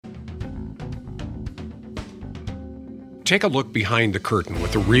Take a look behind the curtain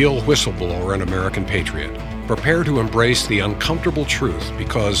with the real whistleblower and American patriot. Prepare to embrace the uncomfortable truth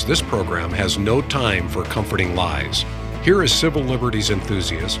because this program has no time for comforting lies. Here is civil liberties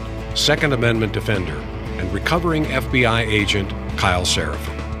enthusiast, Second Amendment defender, and recovering FBI agent Kyle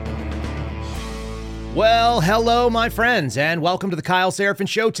Seraphin. Well, hello, my friends, and welcome to the Kyle Seraphin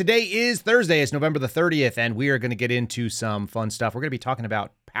Show. Today is Thursday. It's November the 30th, and we are going to get into some fun stuff. We're going to be talking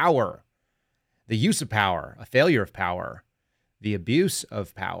about power, the use of power, a failure of power, the abuse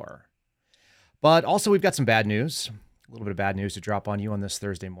of power. But also, we've got some bad news, a little bit of bad news to drop on you on this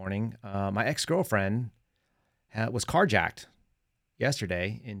Thursday morning. My ex-girlfriend was carjacked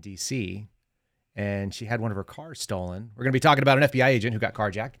yesterday in D.C., and she had one of her cars stolen. We're going to be talking about an FBI agent who got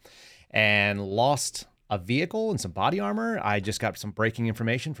carjacked and lost a vehicle and some body armor. I just got some breaking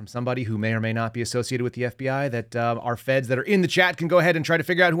information from somebody who may or may not be associated with the FBI that our feds that are in the chat can go ahead and try to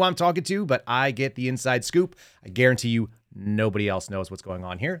figure out who I'm talking to, but I get the inside scoop. I guarantee you nobody else knows what's going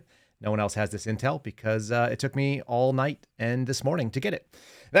on here. No one else has this intel because it took me all night and this morning to get it.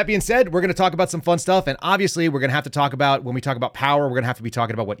 That being said, we're going to talk about some fun stuff, and obviously we're going to have to talk about, when we talk about power, we're going to have to be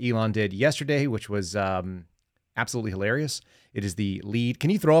talking about what Elon did yesterday, which was absolutely hilarious. It is the lead. Can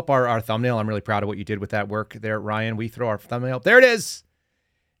you throw up our thumbnail? I'm really proud of what you did with that work there, Ryan. We throw our thumbnail up. There it is.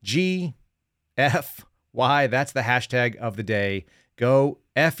 GFY. That's the hashtag of the day. Go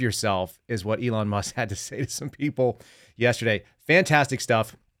F yourself is what Elon Musk had to say to some people yesterday. Fantastic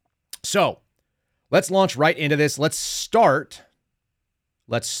stuff. So let's launch right into this. Let's start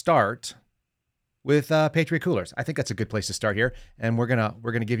with Patriot Coolers. I think that's a good place to start here. And we're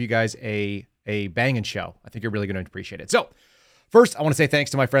gonna give you guys a banging show. I think you're really going to appreciate it. So first, I want to say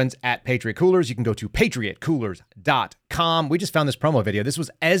thanks to my friends at Patriot Coolers. You can go to patriotcoolers.com. We just found this promo video. This was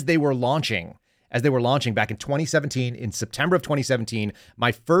as they were launching back in 2017, in September of 2017.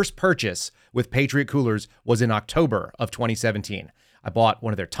 My first purchase with Patriot Coolers was in October of 2017. I bought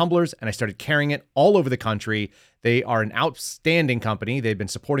one of their tumblers and I started carrying it all over the country. They are an outstanding company. They've been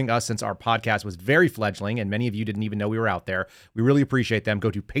supporting us since our podcast was very fledgling, and many of you didn't even know we were out there. We really appreciate them.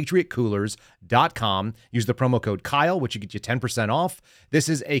 Go to patriotcoolers.com. Use the promo code Kyle, which will get you 10% off. This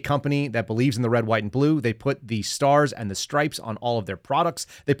is a company that believes in the red, white, and blue. They put the stars and the stripes on all of their products.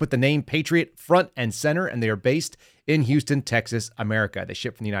 They put the name Patriot front and center, and they are based in Houston, Texas, America. They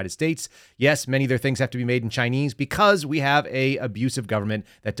ship from the United States. Yes, many of their things have to be made in Chinese because we have a abusive government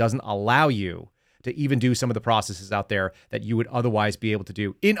that doesn't allow you to even do some of the processes out there that you would otherwise be able to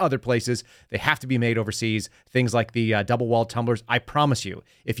do in other places. They have to be made overseas. Things like the double-walled tumblers. I promise you,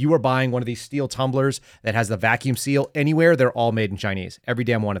 if you are buying one of these steel tumblers that has the vacuum seal anywhere, they're all made in Chinese. Every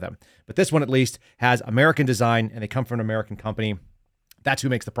damn one of them. But this one at least has American design, and they come from an American company. That's who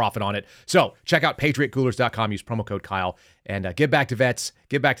makes the profit on it. So check out patriotcoolers.com. Use promo code Kyle and give back to vets,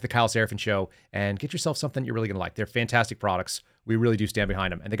 give back to the Kyle Seraphin Show, and get yourself something you're really going to like. They're fantastic products. We really do stand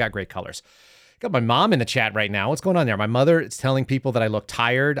behind them, and they got great colors. Got my mom in the chat right now. What's going on there? My mother is telling people that I look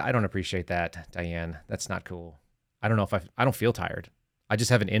tired. I don't appreciate that, Diane. That's not cool. I don't know if I don't feel tired. I just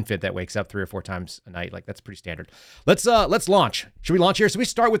have an infant that wakes up 3 or 4 times a night. Like, that's pretty standard. Let's launch. Should we launch here? So we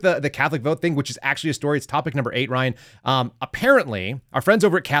start with the Catholic vote thing, which is actually a story. It's topic number 8, Ryan. Apparently, our friends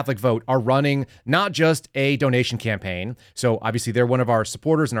over at Catholic Vote are running not just a donation campaign. So obviously, they're one of our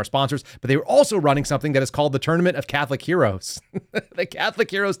supporters and our sponsors, but they were also running something that is called the Tournament of Catholic Heroes. The Catholic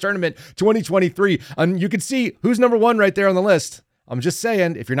Heroes Tournament 2023. And you can see who's number 1 right there on the list. I'm just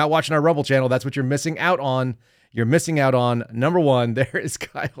saying, if you're not watching our Rebel channel, that's what you're missing out on. You're missing out on number 1. There is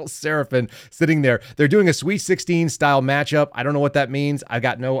Kyle Seraphin sitting there. They're doing a Sweet 16 style matchup. I don't know what that means. I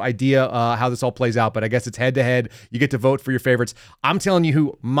got no idea how this all plays out, but I guess it's head to head. You get to vote for your favorites. I'm telling you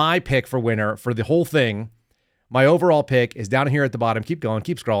who my pick for winner for the whole thing. My overall pick is down here at the bottom. Keep going,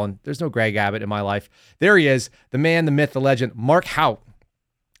 keep scrolling. There's no Greg Abbott in my life. There he is, the man, the myth, the legend, Mark Houpt.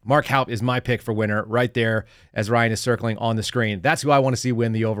 Mark Houpt is my pick for winner right there as Ryan is circling on the screen. That's who I want to see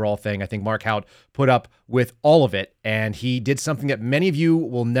win the overall thing. I think Mark Houpt put up with all of it, and he did something that many of you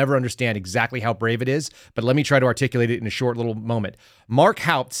will never understand exactly how brave it is, but let me try to articulate it in a short little moment. Mark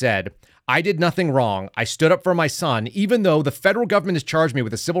Houpt said, "I did nothing wrong. I stood up for my son, even though the federal government has charged me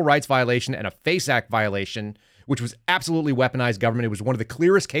with a civil rights violation and a FACE Act violation," which was absolutely weaponized government. It was one of the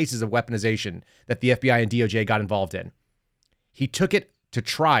clearest cases of weaponization that the FBI and DOJ got involved in. He took it to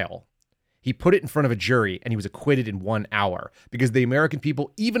trial. He put it in front of a jury, and he was acquitted in 1 hour because the American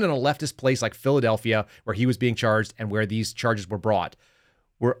people, even in a leftist place like Philadelphia, where he was being charged and where these charges were brought,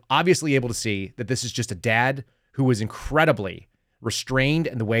 were obviously able to see that this is just a dad who was incredibly restrained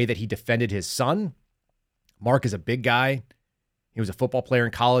in the way that he defended his son. Mark is a big guy. He was a football player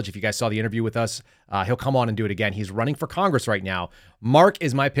in college. If you guys saw the interview with us, he'll come on and do it again. He's running for Congress right now. Mark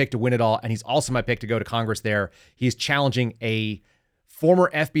is my pick to win it all, and he's also my pick to go to Congress there. He's challenging a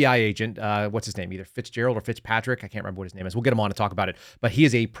former FBI agent. What's his name? Either Fitzgerald or Fitzpatrick. I can't remember what his name is. We'll get him on to talk about it. But he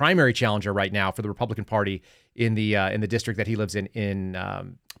is a primary challenger right now for the Republican Party in the district that he lives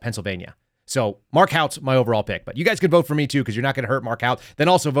in Pennsylvania. So Mark Hout's my overall pick, but you guys can vote for me too, because you're not going to hurt Mark Hout. Then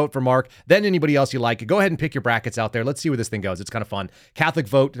also vote for Mark, then anybody else you like. Go ahead and pick your brackets out there. Let's see where this thing goes. It's kind of fun.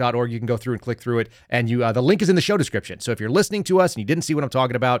 CatholicVote.org. You can go through and click through it. And the link is in the show description. So if you're listening to us and you didn't see what I'm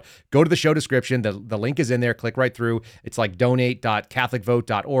talking about, go to the show description. The link is in there. Click right through. It's like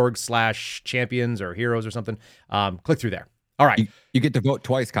donate.catholicvote.org/champions or heroes or something. Click through there. All right. You get to vote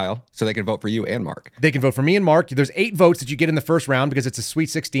twice, Kyle, so they can vote for you and Mark. They can vote for me and Mark. There's 8 votes that you get in the first round because it's a Sweet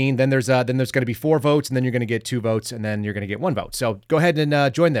 16. Then there's going to be 4 votes, and then you're going to get 2 votes, and then you're going to get 1 vote. So go ahead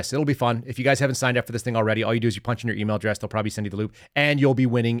and join this. It'll be fun. If you guys haven't signed up for this thing already, all you do is you punch in your email address. They'll probably send you the loop, and you'll be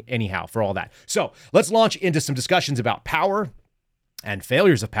winning anyhow for all that. So let's launch into some discussions about power and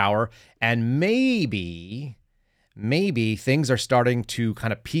failures of power, and maybe things are starting to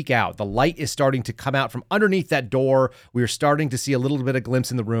kind of peek out. The light is starting to come out from underneath that door. We are starting to see a little bit of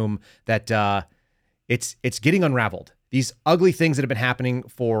glimpse in the room that it's getting unraveled. These ugly things that have been happening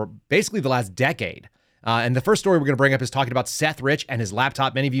for basically the last decade. And the first story we're going to bring up is talking about Seth Rich and his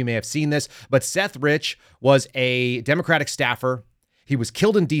laptop. Many of you may have seen this, but Seth Rich was a Democratic staffer. He was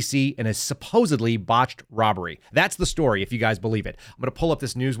killed in D.C. in a supposedly botched robbery. That's the story, if you guys believe it. I'm going to pull up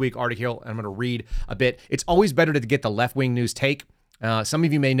this Newsweek article, and I'm going to read a bit. It's always better to get the left-wing news take. Some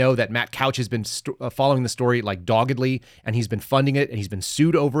of you may know that Matt Couch has been following the story like doggedly, and he's been funding it, and he's been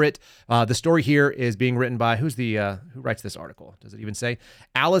sued over it. The story here is being written by, who writes this article? Does it even say?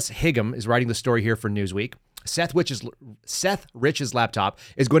 Alice Higham is writing the story here for Newsweek. Seth Rich's laptop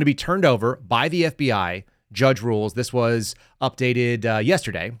is going to be turned over by the FBI. Judge rules. This was updated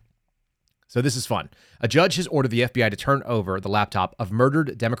yesterday. So this is fun. A judge has ordered the FBI to turn over the laptop of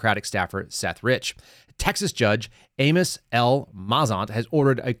murdered Democratic staffer Seth Rich. Texas judge Amos L. Mazant has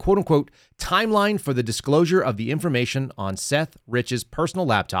ordered a quote-unquote timeline for the disclosure of the information on Seth Rich's personal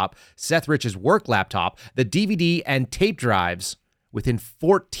laptop, Seth Rich's work laptop, the DVD and tape drives within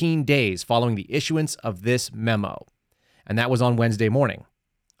 14 days following the issuance of this memo. And that was on Wednesday morning.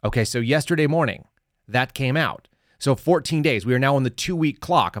 Okay, so yesterday morning, that came out. So 14 days. We are now on the 2-week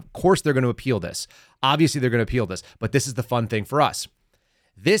clock. Of course, they're going to appeal this. Obviously, they're going to appeal this. But this is the fun thing for us.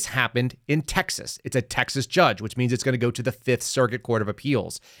 This happened in Texas. It's a Texas judge, which means it's going to go to the 5th Circuit Court of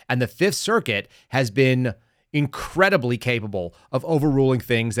Appeals. And the 5th Circuit has been incredibly capable of overruling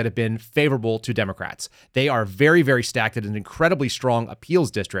things that have been favorable to Democrats. They are very, very stacked at an incredibly strong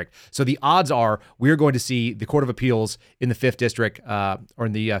appeals district. So the odds are we're going to see the Court of Appeals in the 5th District, or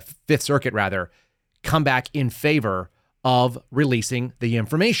in the 5th Circuit, rather, come back in favor of releasing the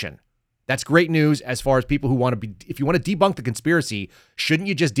information. That's great news as far as people who want to be, if you want to debunk the conspiracy, shouldn't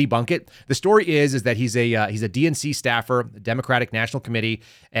you just debunk it? The story is that he's a DNC staffer, Democratic National Committee,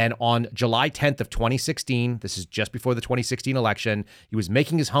 and on July 10th of 2016, this is just before the 2016 election, he was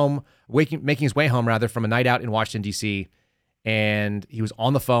making his way home from a night out in Washington, D.C., and he was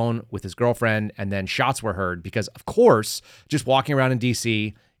on the phone with his girlfriend, and then shots were heard because, of course, just walking around in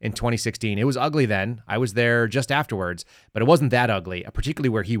D.C., in 2016. It was ugly then. I was there just afterwards, but it wasn't that ugly, particularly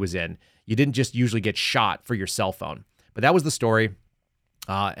where he was in. You didn't just usually get shot for your cell phone. But that was the story.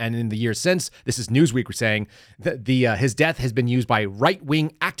 And in the years since, this is Newsweek, we're saying that his death has been used by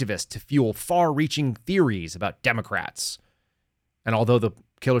right-wing activists to fuel far-reaching theories about Democrats. And although the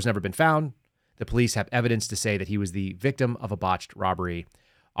killer's never been found, the police have evidence to say that he was the victim of a botched robbery.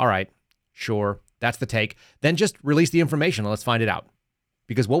 All right, sure, that's the take. Then just release the information and let's find it out.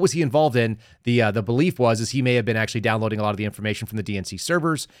 Because what was he involved in? The belief was he may have been actually downloading a lot of the information from the DNC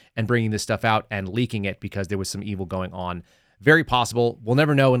servers and bringing this stuff out and leaking it because there was some evil going on. Very possible. We'll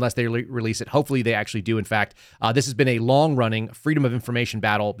never know unless they release it. Hopefully they actually do. In fact, this has been a long-running freedom of information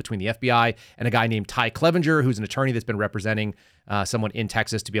battle between the FBI and a guy named Ty Clevenger, who's an attorney that's been representing someone in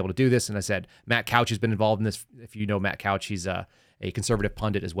Texas to be able to do this. And I said, Matt Couch has been involved in this. If you know Matt Couch, he's a conservative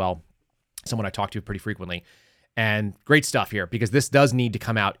pundit as well, someone I talk to pretty frequently. And great stuff here because this does need to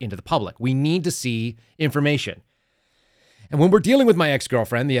come out into the public. We need to see information. And when we're dealing with my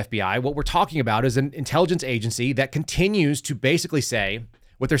ex-girlfriend, the FBI, what we're talking about is an intelligence agency that continues to basically say,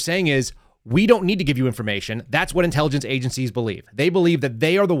 what they're saying is, we don't need to give you information. That's what intelligence agencies believe. They believe that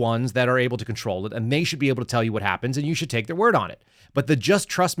they are the ones that are able to control it and they should be able to tell you what happens and you should take their word on it. But the just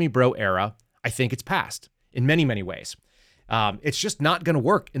trust me bro era, I think it's past in many, many ways. It's just not going to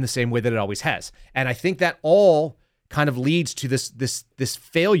work in the same way that it always has. And I think that all kind of leads to this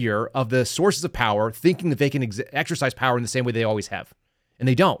failure of the sources of power thinking that they can exercise power in the same way they always have. And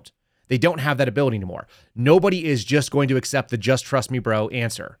they don't. They don't have that ability anymore. Nobody is just going to accept the just trust me, bro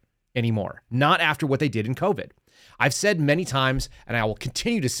answer anymore. Not after what they did in COVID. I've said many times, and I will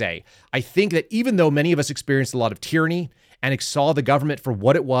continue to say, I think that even though many of us experienced a lot of tyranny and saw the government for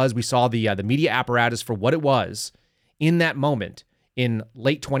what it was, we saw the media apparatus for what it was in that moment, in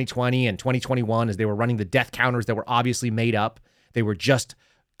late 2020 and 2021, as they were running the death counters that were obviously made up. They were just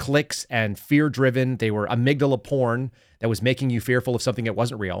clicks and fear-driven. They were amygdala porn that was making you fearful of something that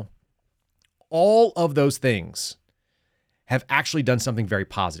wasn't real. All of those things have actually done something very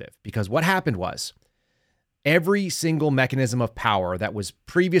positive, because what happened was every single mechanism of power that was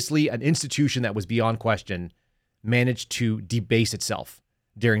previously an institution that was beyond question managed to debase itself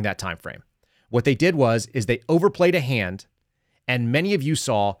during that time frame. What they did is they overplayed a hand, and many of you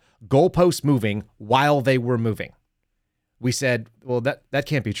saw goalposts moving while they were moving. We said, well, that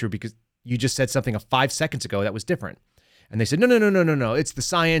can't be true because you just said something 5 seconds ago that was different. And they said, no. It's the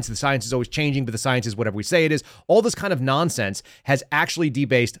science. The science is always changing, but the science is whatever we say it is. All this kind of nonsense has actually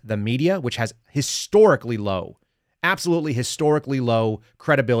debased the media, which has absolutely historically low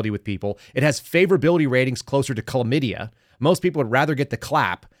credibility with people. It has favorability ratings closer to chlamydia. Most people would rather get the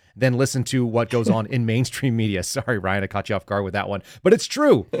clap than listen to what goes on in mainstream media. Sorry, Ryan, I caught you off guard with that one, but it's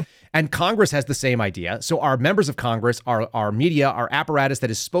true. And Congress has the same idea. So our members of Congress, our media, our apparatus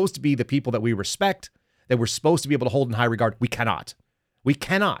that is supposed to be the people that we respect, that we're supposed to be able to hold in high regard, we cannot.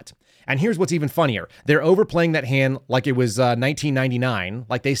 And here's what's even funnier. They're overplaying that hand like it was 1999,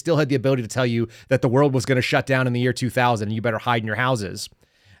 like they still had the ability to tell you that the world was going to shut down in the year 2000 and you better hide in your houses.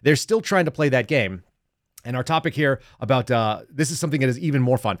 They're still trying to play that game. And our topic here about this is something that is even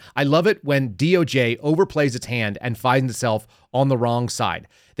more fun. I love it when DOJ overplays its hand and finds itself on the wrong side.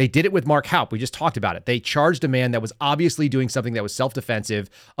 They did it with Mark Haupt. We just talked about it. They charged a man that was obviously doing something that was self-defensive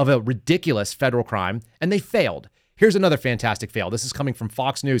of a ridiculous federal crime, and they failed. Here's another fantastic fail. This is coming from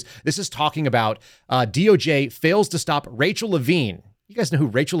Fox News. This is talking about DOJ fails to stop Rachel Levine. You guys know who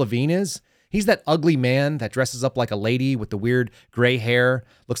Rachel Levine is? He's that ugly man that dresses up like a lady with the weird gray hair.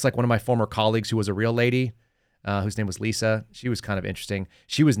 Looks like one of my former colleagues who was a real lady, whose name was Lisa. She was kind of interesting.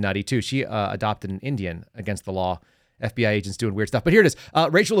 She was nutty too. She adopted an Indian against the law. FBI agents doing weird stuff. But here it is.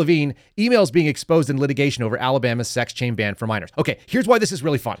 Rachel Levine, emails being exposed in litigation over Alabama's sex chain ban for minors. Okay, here's why this is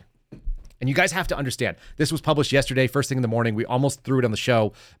really fun. And you guys have to understand, this was published yesterday, first thing in the morning. We almost threw it on the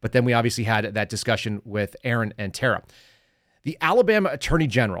show, but then we obviously had that discussion with Aaron and Tara. The Alabama Attorney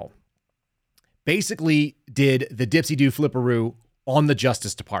General basically did the dipsy-do flipperoo on the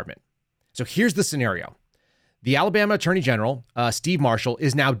Justice Department. So here's the scenario. The Alabama Attorney General, Steve Marshall,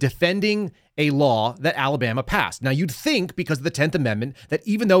 is now defending a law that Alabama passed. Now, you'd think, because of the 10th Amendment, that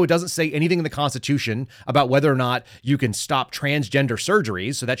even though it doesn't say anything in the Constitution about whether or not you can stop transgender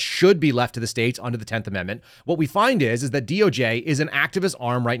surgeries, so that should be left to the states under the 10th Amendment, what we find is that DOJ is an activist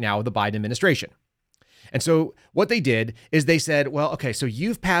arm right now of the Biden administration. And so what they did is they said, well, okay, so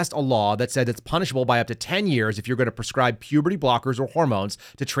you've passed a law that said it's punishable by up to 10 years if you're going to prescribe puberty blockers or hormones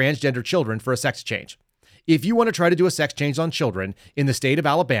to transgender children for a sex change. If you want to try to do a sex change on children in the state of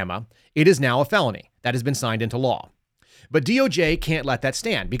Alabama, it is now a felony. That has been signed into law. But DOJ can't let that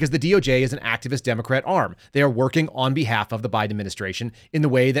stand because the DOJ is an activist Democrat arm. They are working on behalf of the Biden administration in the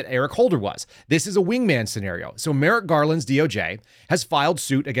way that Eric Holder was. This is a wingman scenario. So Merrick Garland's DOJ has filed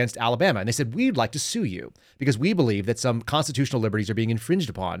suit against Alabama, and they said, we'd like to sue you because we believe that some constitutional liberties are being infringed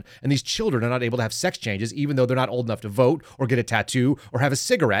upon, and these children are not able to have sex changes even though they're not old enough to vote or get a tattoo or have a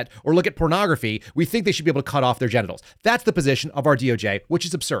cigarette or look at pornography. We think they should be able to cut off their genitals. That's the position of our DOJ, which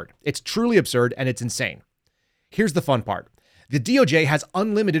is absurd. It's truly absurd, and it's insane. Here's the fun part. The DOJ has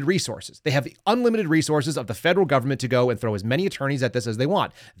unlimited resources. They have the unlimited resources of the federal government to go and throw as many attorneys at this as they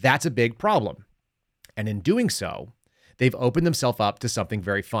want. That's a big problem. And in doing so, they've opened themselves up to something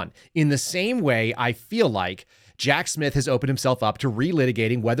very fun. In the same way, I feel like Jack Smith has opened himself up to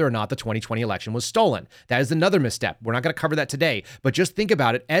relitigating whether or not the 2020 election was stolen. That is another misstep. We're not going to cover that today, but just think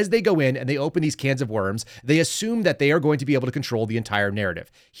about it. As they go in and they open these cans of worms, they assume that they are going to be able to control the entire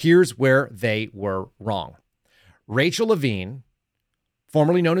narrative. Here's where they were wrong. Rachel Levine,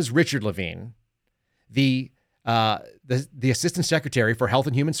 formerly known as Richard Levine, the Assistant Secretary for Health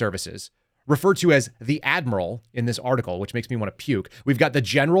and Human Services, referred to as the Admiral in this article, which makes me want to puke. We've got the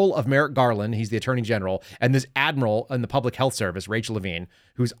General of Merrick Garland, he's the Attorney General, and this Admiral in the Public Health Service, Rachel Levine,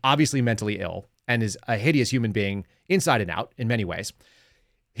 who's obviously mentally ill and is a hideous human being inside and out in many ways.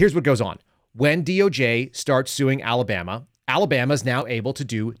 Here's what goes on. When DOJ starts suing Alabama, Alabama is now able to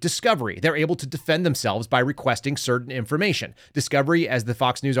do discovery. They're able to defend themselves by requesting certain information. Discovery, as the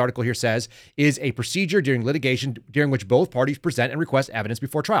Fox News article here says, is a procedure during litigation during which both parties present and request evidence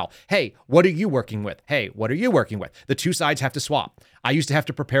before trial. Hey, what are you working with? Hey, what are you working with? The two sides have to swap. I used to have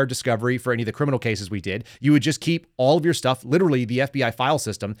to prepare discovery for any of the criminal cases we did. You would just keep all of your stuff. Literally, the FBI file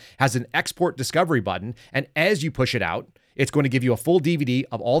system has an export discovery button, and as you push it out, it's going to give you a full DVD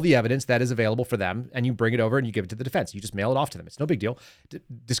of all the evidence that is available for them, and you bring it over and you give it to the defense. You just mail it off to them. It's no big deal.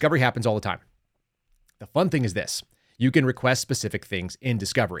 Discovery happens all the time. The fun thing is this. You can request specific things in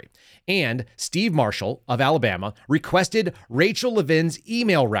discovery. And Steve Marshall of Alabama requested Rachel Levin's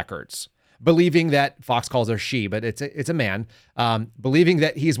email records, believing that, Fox calls her she, but it's a man, believing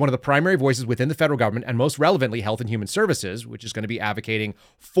that he is one of the primary voices within the federal government and most relevantly Health and Human Services, which is going to be advocating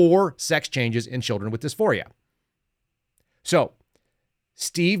for sex changes in children with dysphoria. So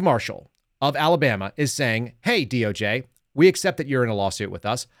Steve Marshall of Alabama is saying, hey, DOJ, we accept that you're in a lawsuit with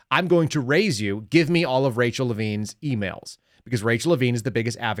us. I'm going to raise you. Give me all of Rachel Levin's emails, because Rachel Levine is the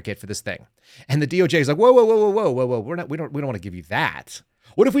biggest advocate for this thing. And the DOJ is like, whoa. We don't want to give you that.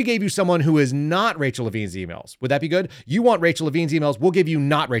 What if we gave you someone who is not Rachel Levine's emails? Would that be good? You want Rachel Levine's emails? We'll give you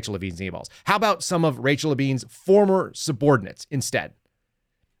not Rachel Levine's emails. How about some of Rachel Levine's former subordinates instead?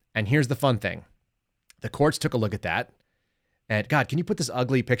 And here's the fun thing. The courts took a look at that. And God, can you put this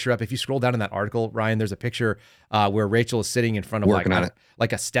ugly picture up? If you scroll down in that article, Ryan, there's a picture where Rachel is sitting in front of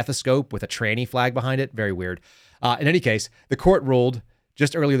like a stethoscope with a tranny flag behind it. Very weird. In any case, the court ruled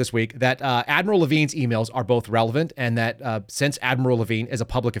just earlier this week that Admiral Levine's emails are both relevant, and that since Admiral Levine is a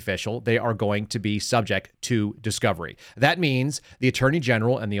public official, they are going to be subject to discovery. That means the Attorney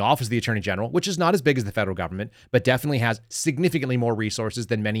General and the Office of the Attorney General, which is not as big as the federal government, but definitely has significantly more resources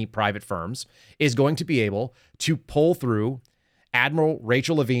than many private firms, is going to be able to pull through Admiral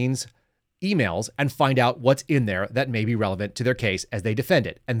Rachel Levine's emails and find out what's in there that may be relevant to their case as they defend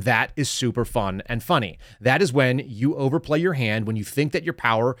it. And that is super fun and funny. That is when you overplay your hand, when you think that your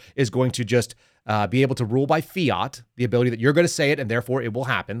power is going to just be able to rule by fiat, the ability that you're going to say it and therefore it will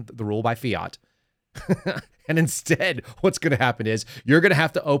happen, the rule by fiat. And instead, what's going to happen is you're going to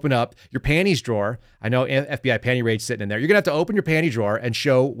have to open up your panties drawer. I know FBI panty rage sitting in there. You're going to have to open your panty drawer and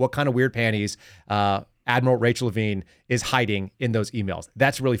show what kind of weird panties Admiral Rachel Levine is hiding in those emails.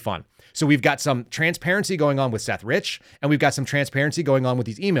 That's really fun. So we've got some transparency going on with Seth Rich, and we've got some transparency going on with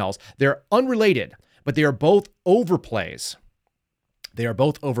these emails. They're unrelated, but they are both overplays. They are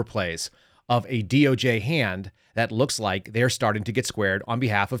both overplays of a DOJ hand that looks like they're starting to get squared on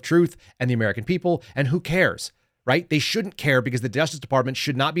behalf of truth and the American people. And who cares, right? They shouldn't care, because the Justice Department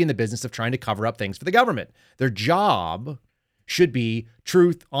should not be in the business of trying to cover up things for the government. Their job should be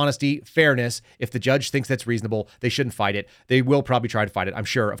truth, honesty, fairness. If the judge thinks that's reasonable, they shouldn't fight it. They will probably try to fight it, I'm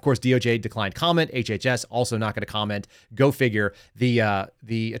sure. Of course, DOJ declined comment. HHS also not going to comment. Go figure. The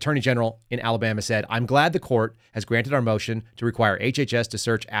Attorney General in Alabama said, I'm glad the court has granted our motion to require HHS to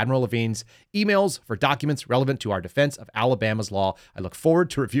search Admiral Levine's emails for documents relevant to our defense of Alabama's law. I look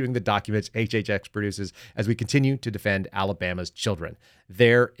forward to reviewing the documents HHS produces as we continue to defend Alabama's children.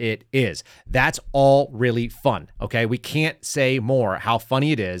 There it is. That's all really fun. Okay. We can't say more how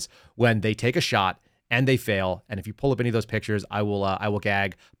funny it is when they take a shot and they fail. And if you pull up any of those pictures, I will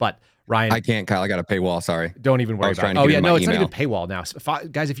gag. But Ryan, I can't, Kyle. I got a paywall. Sorry. Don't even worry about it. Oh yeah, no, it's not even paywall now.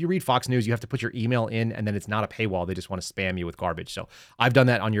 Guys, if you read Fox News, you have to put your email in, and then it's not a paywall. They just want to spam you with garbage. So I've done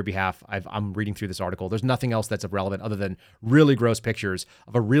that on your behalf. I'm reading through this article. There's nothing else that's relevant other than really gross pictures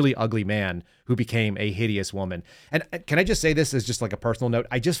of a really ugly man who became a hideous woman. And can I just say this as just like a personal note?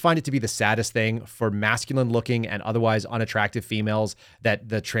 I just find it to be the saddest thing for masculine looking and otherwise unattractive females that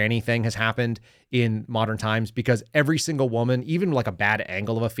the tranny thing has happened in modern times, because every single woman, even like a bad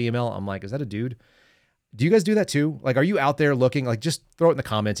angle of a female, I'm like, is that a dude? Do you guys do that too? Like, are you out there looking? Like, just throw it in the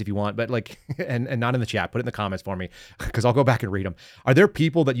comments if you want, but like, and not in the chat, put it in the comments for me, because I'll go back and read them. Are there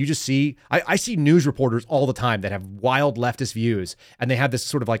people that you just see? I see news reporters all the time that have wild leftist views, and they have this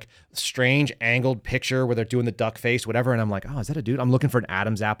sort of like strange angled picture where they're doing the duck face, whatever. And I'm like, oh, is that a dude? I'm looking for an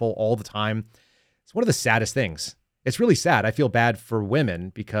Adam's apple all the time. It's one of the saddest things. It's really sad. I feel bad for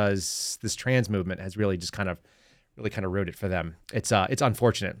women because this trans movement has really just kind of ruined it for them. It's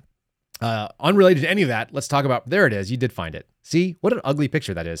unfortunate. Unrelated to any of that, let's talk about, there it is. You did find it. See, what an ugly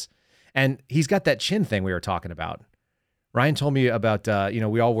picture that is. And he's got that chin thing we were talking about. Ryan told me about,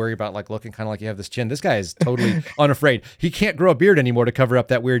 we all worry about like looking kind of like you have this chin. This guy is totally unafraid. He can't grow a beard anymore to cover up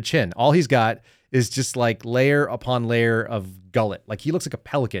that weird chin. All he's got is just like layer upon layer of gullet. Like he looks like a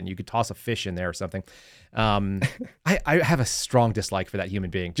pelican. You could toss a fish in there or something. I have a strong dislike for that human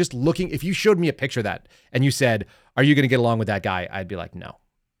being. Just looking, if you showed me a picture of that and you said, are you going to get along with that guy? I'd be like, no,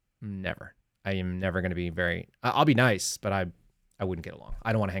 never. I am never going to be very, I'll be nice, but I wouldn't get along.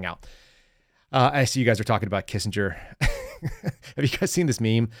 I don't want to hang out. I see you guys are talking about Kissinger. Have you guys seen this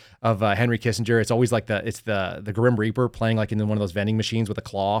meme of Henry Kissinger? It's always like the Grim Reaper playing like in one of those vending machines with a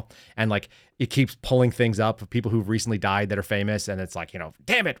claw, and like it keeps pulling things up of people who've recently died that are famous, and it's like,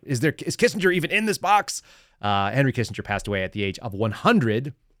 damn it, is Kissinger even in this box? Henry Kissinger passed away at the age of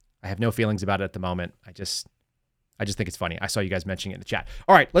 100. I have no feelings about it at the moment. I just think it's funny. I saw you guys mentioning it in the chat.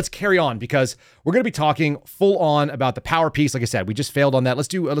 All right, let's carry on because we're going to be talking full on about the power piece. Like I said, we just failed on that. Let's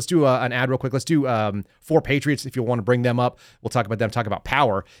do an ad real quick. Let's do 4 Patriots if you want to bring them up. We'll talk about them, talk about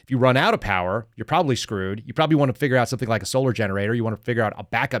power. If you run out of power, you're probably screwed. You probably want to figure out something like a solar generator. You want to figure out a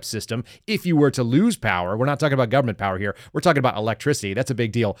backup system. If you were to lose power, we're not talking about government power here. We're talking about electricity. That's a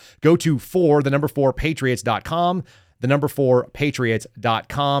big deal. Go to 4patriots.com,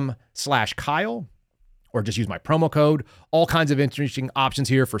 4patriots.com/Kyle. Or just use my promo code. All kinds of interesting options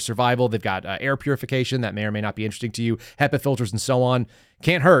here for survival. They've got air purification that may or may not be interesting to you, HEPA filters and so on.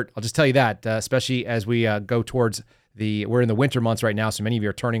 Can't hurt. I'll just tell you that, especially as we go towards we're in the winter months right now, so many of you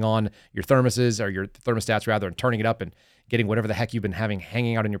are turning on your thermoses or your thermostats rather and turning it up and getting whatever the heck you've been having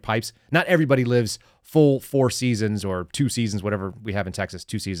hanging out in your pipes. Not everybody lives full 4 seasons or 2 seasons, whatever we have in Texas,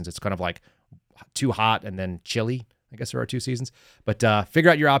 2 seasons. It's kind of like too hot and then chilly. I guess there are 2 seasons, but figure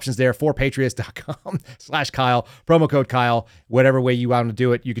out your options there. 4patriots.com/Kyle, promo code Kyle, whatever way you want to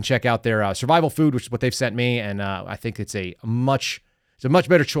do it. You can check out their survival food, which is what they've sent me. And I think it's a much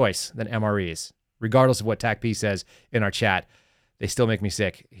better choice than MREs, regardless of what TACP says in our chat. They still make me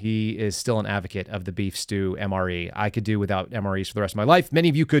sick. He is still an advocate of the beef stew MRE. I could do without MREs for the rest of my life. Many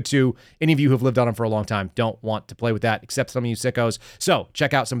of you could too. Any of you who have lived on them for a long time don't want to play with that, except some of you sickos. So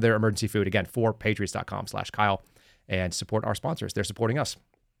check out some of their emergency food. Again, 4patriots.com/Kyle. And support our sponsors. They're supporting us.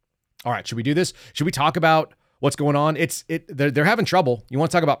 All right, should we do this? Should we talk about what's going on? They're having trouble. You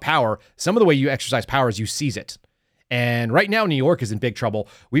want to talk about power. Some of the way you exercise power is you seize it. And right now, New York is in big trouble.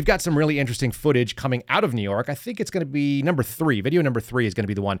 We've got some really interesting footage coming out of New York. I think it's going to be number 3. Video number 3 is going to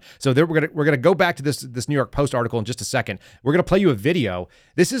be the one. So we're going to go back to this New York Post article in just a second. We're going to play you a video.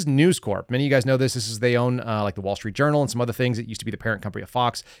 This is News Corp. Many of you guys know this. They own like the Wall Street Journal and some other things. It used to be the parent company of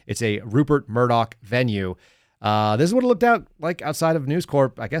Fox. It's a Rupert Murdoch venue. This is what it looked out like outside of News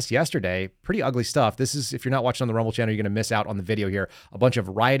Corp, I guess, yesterday. Pretty ugly stuff. This is, if you're not watching on the Rumble channel, you're going to miss out on the video here. A bunch of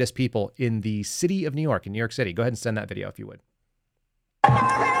riotous people in the city of New York, in New York City. Go ahead and send that video if you would.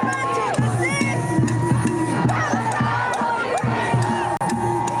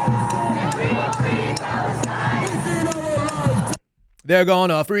 They're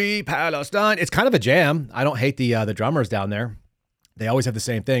gonna free Palestine. It's kind of a jam. I don't hate the drummers down there. They always have the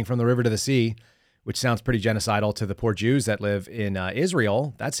same thing, from the river to the sea, which sounds pretty genocidal to the poor Jews that live in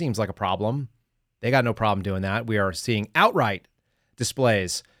Israel. That seems like a problem. They got no problem doing that. We are seeing outright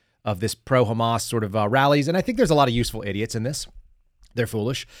displays of this pro-Hamas sort of rallies, and I think there's a lot of useful idiots in this. They're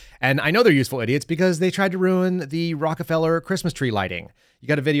foolish. And I know they're useful idiots because they tried to ruin the Rockefeller Christmas tree lighting. You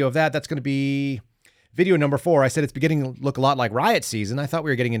got a video of that. That's going to be video number 4. I said it's beginning to look a lot like riot season. I thought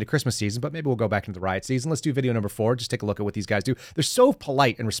we were getting into Christmas season, but maybe we'll go back into the riot season. Let's do video number 4. Just take a look at what these guys do. They're so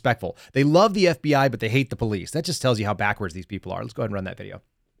polite and respectful. They love the FBI, but they hate the police. That just tells you how backwards these people are. Let's go ahead and run that video.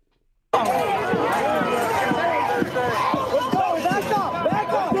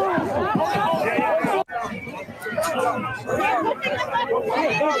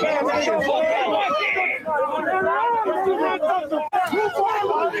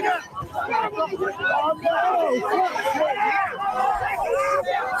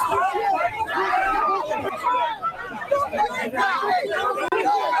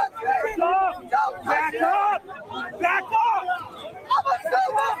 Back up! Back up! I'm a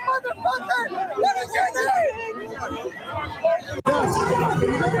silver motherfucker! What is your name?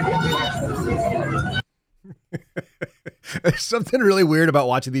 There's something really weird about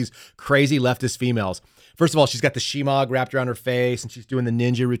watching these crazy leftist females. First of all, she's got the shemagh wrapped around her face and she's doing the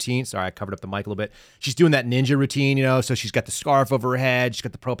ninja routine. Sorry, I covered up the mic a little bit. She's doing that ninja routine, so she's got the scarf over her head. She's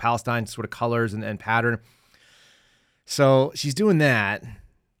got the pro-Palestine sort of colors and pattern. So she's doing that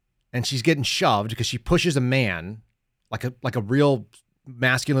and she's getting shoved because she pushes a man, like a real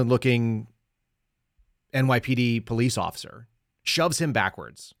masculine looking NYPD police officer, shoves him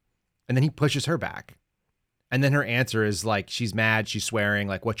backwards, and then he pushes her back. And then her answer is like, she's mad, she's swearing,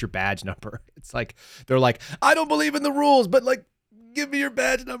 like, what's your badge number? It's like, they're like, I don't believe in the rules, but like, give me your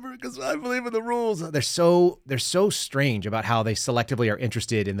badge number because I believe in the rules. They're so strange about how they selectively are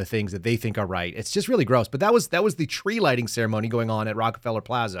interested in the things that they think are right. It's just really gross. But that was the tree lighting ceremony going on at Rockefeller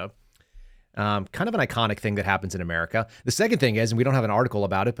Plaza. Kind of an iconic thing that happens in America. The second thing is, and we don't have an article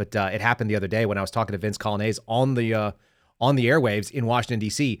about it, but it happened the other day when I was talking to Vince Colonnese on on the airwaves in Washington,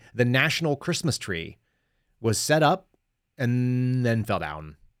 D.C., the national Christmas tree was set up and then fell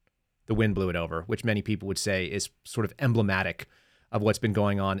down. The wind blew it over, which many people would say is sort of emblematic of what's been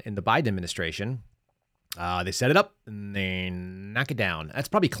going on in the Biden administration. They set it up and they knock it down. That's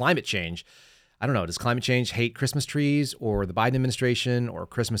probably climate change. I don't know. Does climate change hate Christmas trees or the Biden administration or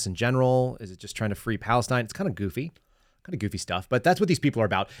Christmas in general? Is it just trying to free Palestine? It's kind of goofy stuff, but that's what these people are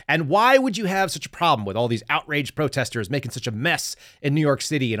about. And why would you have such a problem with all these outraged protesters making such a mess in New York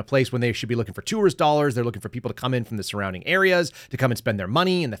City, in a place when they should be looking for tourist dollars? They're looking for people to come in from the surrounding areas to come and spend their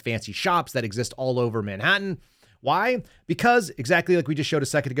money in the fancy shops that exist all over Manhattan. Why? Because exactly like we just showed a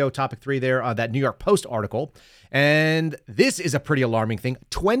second ago, topic 3 there, that New York Post article. And this is a pretty alarming thing.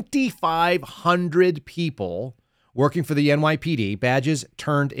 2,500 people working for the NYPD, badges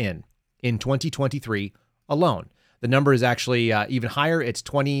turned in 2023 alone. The number is actually even higher. It's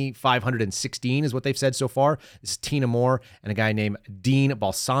 2,516 is what they've said so far. This is Tina Moore and a guy named Dean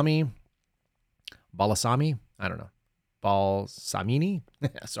Balsami. Balasami? I don't know. Balsamini?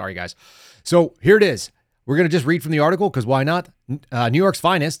 Sorry, guys. So here it is. We're going to just read from the article because why not? New York's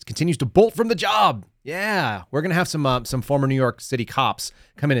finest continues to bolt from the job. Yeah, we're going to have some former New York City cops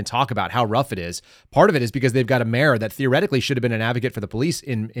come in and talk about how rough it is. Part of it is because they've got a mayor that theoretically should have been an advocate for the police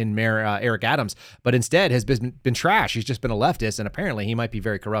in Mayor Eric Adams, but instead has been trash. He's just been a leftist, and apparently he might be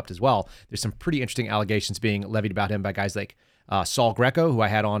very corrupt as well. There's some pretty interesting allegations being levied about him by guys like Saul Greco, who I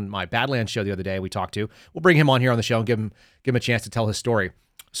had on my Badlands show the other day. We talked to. We'll bring him on here on the show and give him a chance to tell his story.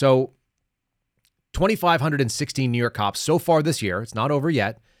 So 2,516 New York cops so far this year, it's not over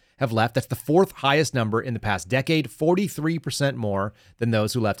yet, have left. That's the 4th highest number in the past decade, 43% more than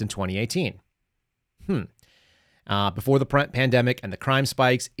those who left in 2018. Before the pandemic and the crime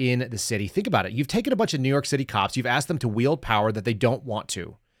spikes in the city. Think about it. You've taken a bunch of New York City cops. You've asked them to wield power that they don't want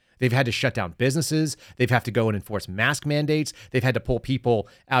to. They've had to shut down businesses. They've had to go and enforce mask mandates. They've had to pull people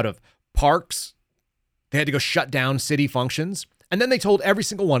out of parks. They had to go shut down city functions. And then they told every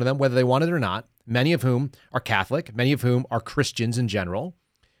single one of them, whether they wanted it or not, many of whom are Catholic, many of whom are Christians in general,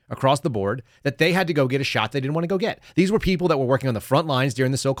 across the board, that they had to go get a shot they didn't want to go get. These were people that were working on the front lines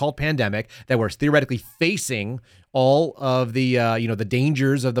during the so-called pandemic, that were theoretically facing all of the the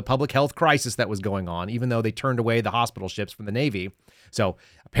dangers of the public health crisis that was going on, even though they turned away the hospital ships from the Navy. So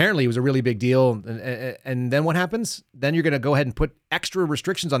apparently it was a really big deal. And then what happens? Then you're going to go ahead and put extra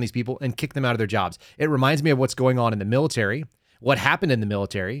restrictions on these people and kick them out of their jobs. It reminds me of what's going on in the military, what happened in the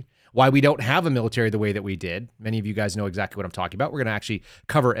military, why we don't have a military the way that we did. Many of you guys know exactly what I'm talking about. We're going to actually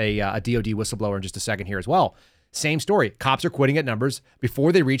cover a DOD whistleblower in just a second here as well. Same story. Cops are quitting at numbers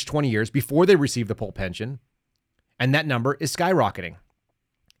before they reach 20 years, before they receive the full pension. And that number is skyrocketing.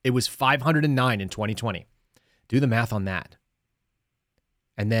 It was 509 in 2020. Do the math on that.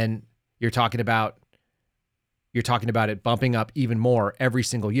 And then you're talking about it bumping up even more every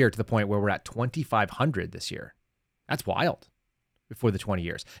single year to the point where we're at 2,500 this year. That's wild. Before the 20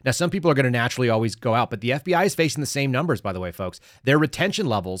 years. Now, some people are going to naturally always go out, but the FBI is facing the same numbers, by the way, folks. Their retention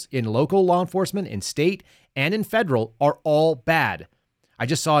levels in local law enforcement, in state, and in federal are all bad. I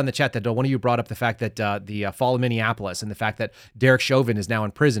just saw in the chat that one of you brought up the fact that the fall of Minneapolis and the fact that Derek Chauvin is now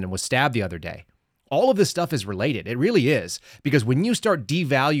in prison and was stabbed the other day. All of this stuff is related. It really is. Because when you start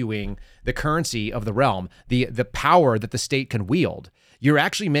devaluing the currency of the realm, the power that the state can wield, you're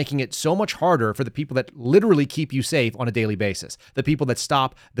actually making it so much harder for the people that literally keep you safe on a daily basis. The people that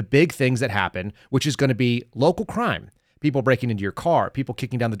stop the big things that happen, which is going to be local crime. People breaking into your car, people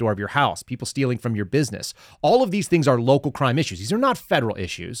kicking down the door of your house, people stealing from your business. All of these things are local crime issues. These are not federal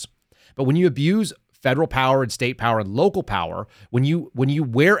issues. But when you abuse federal power and state power and local power, when you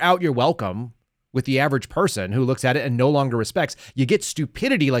wear out your welcome with the average person who looks at it and no longer respects, you get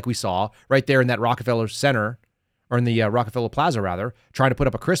stupidity like we saw right there in that Rockefeller Center, or in the Rockefeller Plaza, rather, trying to put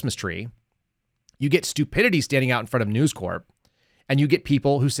up a Christmas tree. You get stupidity standing out in front of News Corp, and you get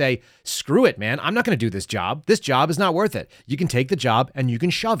people who say, screw it, man, I'm not going to do this job. This job is not worth it. You can take the job and you can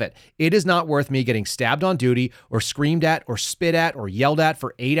shove it. It is not worth me getting stabbed on duty or screamed at or spit at or yelled at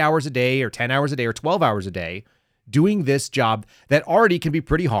for 8 hours a day or 10 hours a day or 12 hours a day doing this job that already can be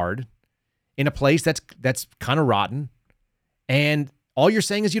pretty hard in a place that's kind of rotten. And all you're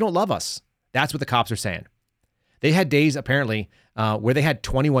saying is you don't love us. That's what the cops are saying. They had days, apparently, where they had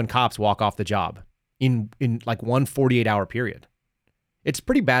 21 cops walk off the job in like one 48-hour period. It's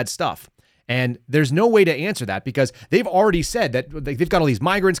pretty bad stuff. And there's no way to answer that because they've already said that they've got all these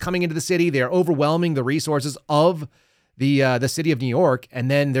migrants coming into the city. They're overwhelming the resources of the city of New York.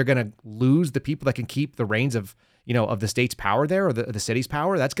 And then they're going to lose the people that can keep the reins of, of the state's power there, or the city's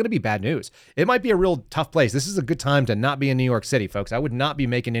power, that's going to be bad news. It might be a real tough place. This is a good time to not be in New York City, folks. I would not be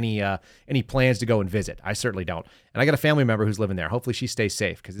making any plans to go and visit. I certainly don't. And I got a family member who's living there. Hopefully she stays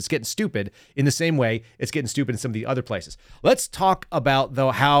safe, because it's getting stupid in the same way it's getting stupid in some of the other places. Let's talk about,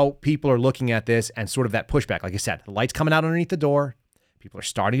 though, how people are looking at this and sort of that pushback. Like I said, the light's coming out underneath the door. People are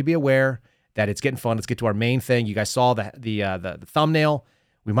starting to be aware that it's getting fun. Let's get to our main thing. You guys saw the thumbnail.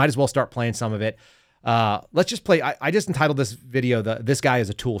 We might as well start playing some of it. Let's just play. I just entitled this video, "This Guy is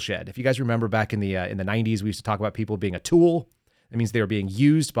a Tool Shed." If you guys remember back in the 90s, we used to talk about people being a tool. That means they were being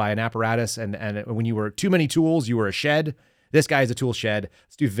used by an apparatus. And when you were too many tools, you were a shed. This guy is a tool shed.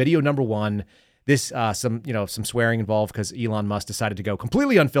 Let's do video number one. This, some swearing involved because Elon Musk decided to go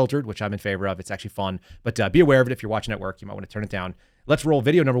completely unfiltered, which I'm in favor of. It's actually fun, but be aware of it. If you're watching at work, you might want to turn it down. Let's roll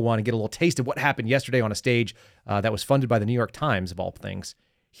video number one and get a little taste of what happened yesterday on a stage that was funded by the New York Times, of all things.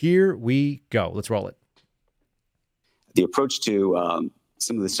 Here we go. Let's roll it. The approach to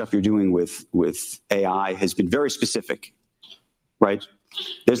some of the stuff you're doing with AI has been very specific, right?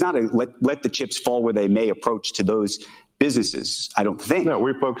 There's not a let the chips fall where they may approach to those businesses, I don't think. No,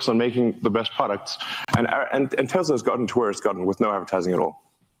 we focus on making the best products. And Tesla's gotten to where it's gotten with no advertising at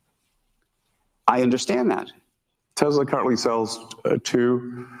all. I understand that. Tesla currently sells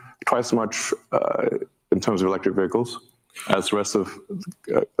twice as much in terms of electric vehicles as the rest of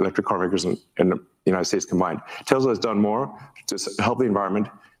electric car makers in the United States combined. Tesla has done more to help the environment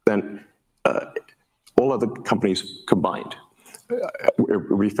than all other companies combined. It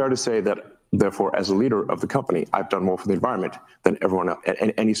would be fair to say that, therefore, as a leader of the company, I've done more for the environment than everyone else,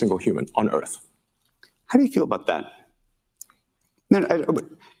 and any single human on Earth. How do you feel about that? No,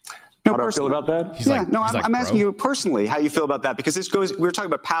 How do I feel about that? I'm asking you personally how you feel about that, because we're talking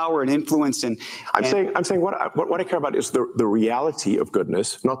about power and influence, and I'm saying what I care about is the reality of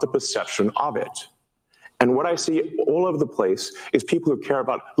goodness, not the perception of it. And what I see all over the place is people who care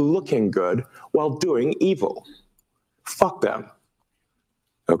about looking good while doing evil. Fuck them.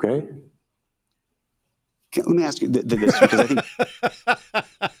 Okay? Let me ask you this, because I think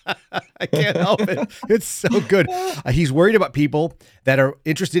I can't help it. It's so good. He's worried about people that are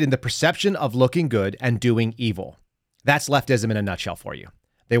interested in the perception of looking good and doing evil. That's leftism in a nutshell for you.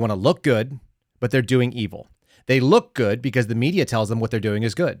 They want to look good, but they're doing evil. They look good because the media tells them what they're doing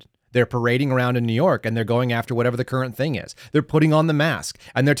is good. They're parading around in New York and they're going after whatever the current thing is. They're putting on the mask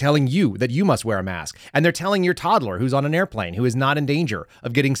and they're telling you that you must wear a mask. And they're telling your toddler who's on an airplane, who is not in danger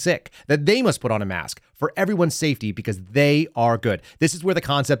of getting sick, that they must put on a mask for everyone's safety because they are good. This is where the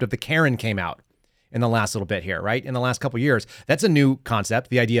concept of the Karen came out in the last little bit here, right? In the last couple of years. That's a new concept,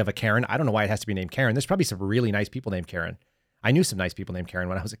 the idea of a Karen. I don't know why it has to be named Karen. There's probably some really nice people named Karen. I knew some nice people named Karen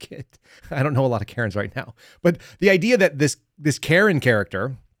when I was a kid. I don't know a lot of Karens right now. But the idea that this Karen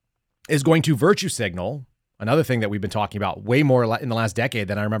character is going to virtue signal, another thing that we've been talking about way more in the last decade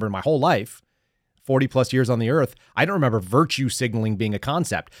than I remember in my whole life, 40 plus years on the earth. I don't remember virtue signaling being a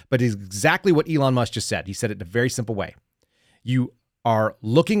concept, but it's exactly what Elon Musk just said. He said it in a very simple way. You are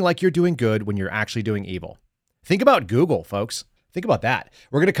looking like you're doing good when you're actually doing evil. Think about Google, folks. Think about that.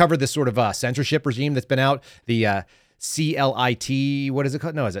 We're going to cover this sort of censorship regime that's been out, the CLIT, what is it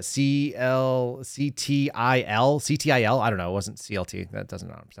called? No, is it CTIL? I don't know. It wasn't CLT. That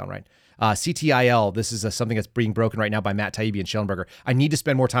doesn't sound right. CTIL. This is something that's being broken right now by Matt Taibbi and Schellenberger. I need to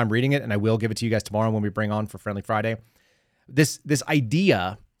spend more time reading it, and I will give it to you guys tomorrow when we bring on for Friendly Friday. This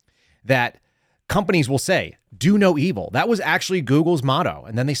idea that companies will say, do no evil. That was actually Google's motto.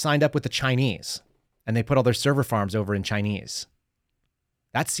 And then they signed up with the Chinese, and they put all their server farms over in Chinese.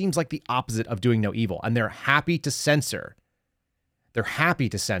 That seems like the opposite of doing no evil. And they're happy to censor. They're happy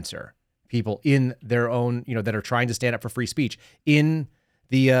to censor people in their own, that are trying to stand up for free speech in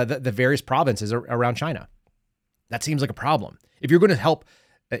the various provinces around China. That seems like a problem. If you're going to help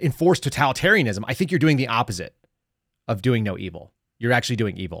enforce totalitarianism, I think you're doing the opposite of doing no evil. You're actually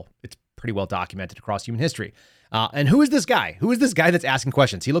doing evil. It's pretty well documented across human history. And who is this guy? Who is this guy that's asking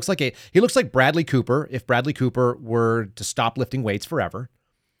questions? He looks like Bradley Cooper. If Bradley Cooper were to stop lifting weights forever.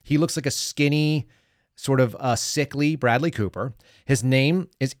 He looks like a skinny, sort of sickly Bradley Cooper. His name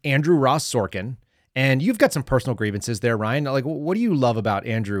is Andrew Ross Sorkin. And you've got some personal grievances there, Ryan. Like, what do you love about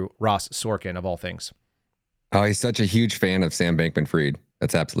Andrew Ross Sorkin, of all things? Oh, he's such a huge fan of Sam Bankman-Fried.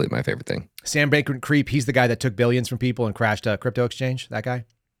 That's absolutely my favorite thing. Sam Bankman-Fried, he's the guy that took billions from people and crashed a crypto exchange, that guy?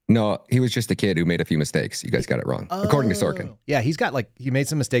 No, he was just a kid who made a few mistakes. You guys got it wrong, according to Sorkin. Yeah, he made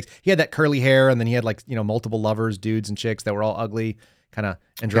some mistakes. He had that curly hair, and then he had multiple lovers, dudes and chicks that were all ugly, kind of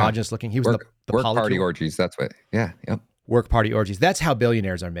androgynous looking. He was work the party orgies. That's what. Yeah. Yep. Work party orgies. That's how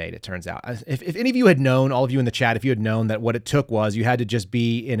billionaires are made, it turns out. If any of you had known, all of you in the chat, if you had known that what it took was you had to just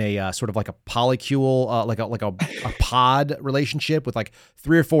be in a sort of like a polycule, like a pod relationship with like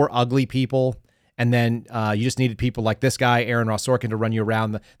 3 or 4 ugly people, and then you just needed people like this guy, Aaron Ross Sorkin, to run you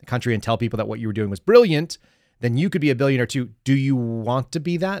around the country and tell people that what you were doing was brilliant, then you could be a billionaire too. Do you want to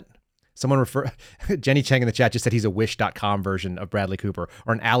be that? Someone Jenny Chang in the chat just said he's a Wish.com version of Bradley Cooper,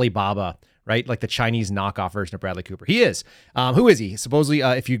 or an Alibaba, right? Like the Chinese knockoff version of Bradley Cooper. He is. Who is he? Supposedly,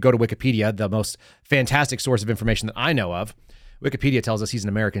 if you go to Wikipedia, the most fantastic source of information that I know of, Wikipedia tells us he's an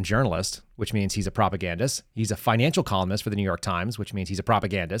American journalist, which means he's a propagandist. He's a financial columnist for the New York Times, which means he's a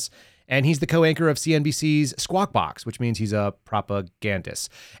propagandist. And he's the co-anchor of CNBC's Squawk Box, which means he's a propagandist.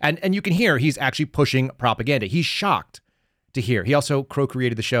 And you can hear he's actually pushing propaganda. He's shocked to hear. He also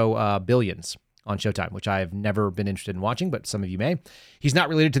co-created the show Billions on Showtime, which I've never been interested in watching, but some of you may. He's not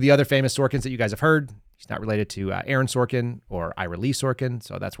related to the other famous Sorkins that you guys have heard. He's not related to Aaron Sorkin or Ira Lee Sorkin,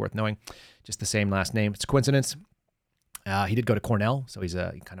 so that's worth knowing. Just the same last name. It's a coincidence. He did go to Cornell, so he's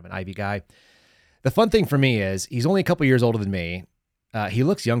a kind of an Ivy guy. The fun thing for me is he's only a couple years older than me. He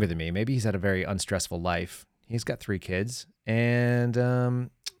looks younger than me. Maybe he's had a very unstressful life. He's got 3 kids, and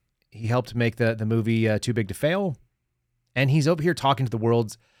he helped make the movie Too Big to Fail. And he's over here talking to the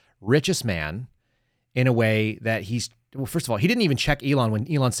world's richest man in a way that well, first of all, he didn't even check Elon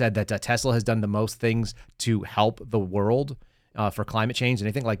when Elon said that Tesla has done the most things to help the world for climate change. And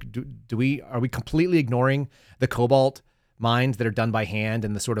I think, like, are we completely ignoring the cobalt mines that are done by hand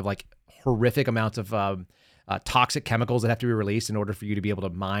and the sort of like horrific amounts of toxic chemicals that have to be released in order for you to be able to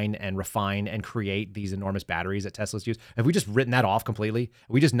mine and refine and create these enormous batteries that Tesla's use? Have we just written that off completely?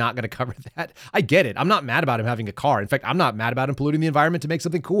 Are we just not going to cover that? I get it. I'm not mad about him having a car. In fact, I'm not mad about him polluting the environment to make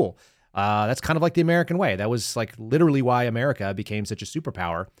something cool. That's kind of like the American way. That was like literally why America became such a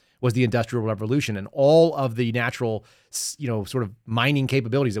superpower, was the Industrial Revolution and all of the natural, sort of mining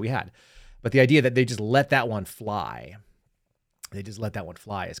capabilities that we had. But the idea that they just let that one fly,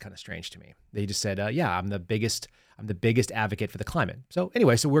 is kind of strange to me. They just said, yeah, I'm the biggest advocate for the climate. So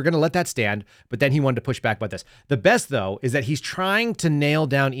anyway, so we're going to let that stand. But then he wanted to push back about this. The best, though, is that he's trying to nail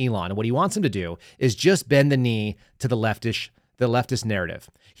down Elon. And what he wants him to do is just bend the knee to the leftist narrative.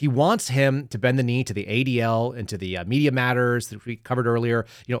 He wants him to bend the knee to the ADL and to the Media Matters that we covered earlier.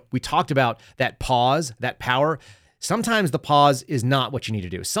 We talked about that pause, that power. Sometimes the pause is not what you need to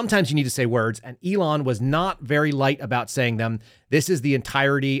do. Sometimes you need to say words, and Elon was not very light about saying them. This is the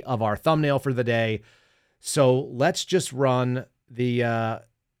entirety of our thumbnail for the day. So let's just run the,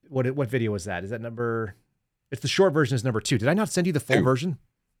 what video was that? Is that number, it's the short version is number 2. Did I not send you the full version?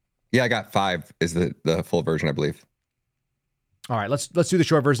 Yeah, I got 5 is the full version, I believe. All right, let's do the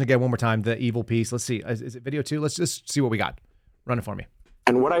short version again one more time, the evil piece. Let's see, is it video 2? Let's just see what we got. Run it for me.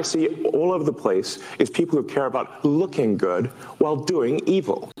 And what I see all over the place is people who care about looking good while doing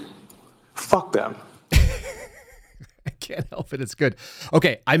evil. Fuck them. I can't help it. It's good.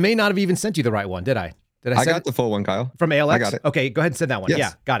 Okay, I may not have even sent you the right one, did I? I got the full one, Kyle. From ALX? I got it. Okay, go ahead and send that one. Yes.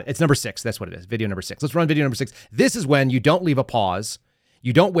 Yeah, got it. It's number 6. That's what it is. Video number 6. Let's run video number 6. This is when you don't leave a pause.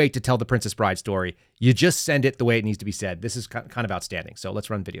 You don't wait to tell the Princess Bride story. You just send it the way it needs to be said. This is kind of outstanding. So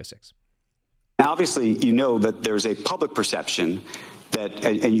let's run video 6. Now, obviously, you know that there's a public perception that,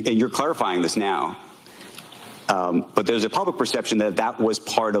 and you're clarifying this now, but there's a public perception that was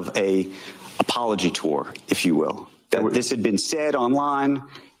part of a apology tour, if you will. That this had been said online.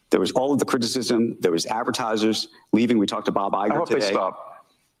 There was all of the criticism. There was advertisers leaving. We talked to Bob Iger today. I hope they stop.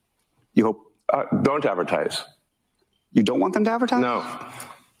 You hope? Don't advertise. You don't want them to advertise? No.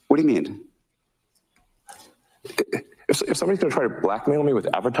 What do you mean? If somebody's going to try to blackmail me with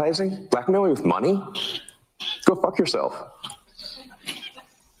advertising, blackmail me with money, go fuck yourself.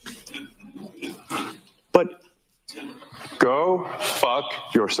 But go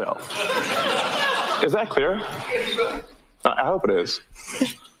fuck yourself. Is that clear? I hope it is.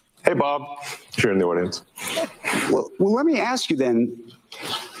 Hey, Bob, if you're in the audience. well, let me ask you then.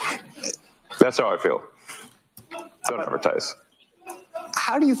 That's how I feel. Don't advertise.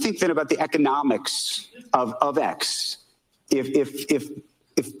 How do you think then about the economics of X?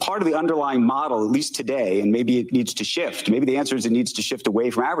 If part of the underlying model, at least today, and maybe it needs to shift, maybe the answer is it needs to shift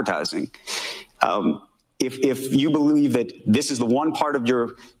away from advertising. If you believe that this is the one part of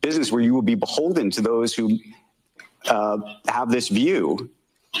your business where you will be beholden to those who have this view,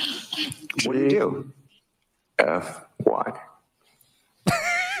 what do you do? Why?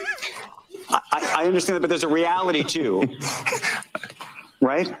 I understand that, but there's a reality too,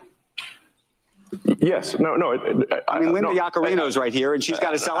 right? Yes. No. I mean, Linda no, Yaccarino's right here, and she's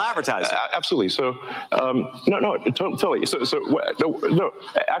got to sell advertising. Absolutely. So, no, totally. No.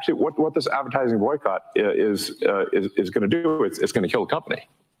 Actually, what this advertising boycott is going to do, it's going to kill the company.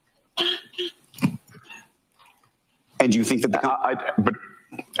 And do you think that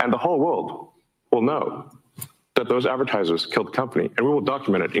and the whole world will know that those advertisers killed the company, and we will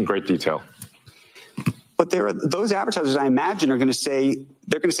document it in great detail. But those advertisers, I imagine, are going to say,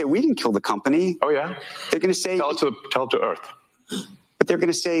 we didn't kill the company. Oh yeah. They're going to say, tell it to Earth. But they're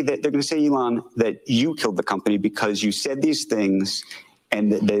going to say, Elon, that you killed the company because you said these things,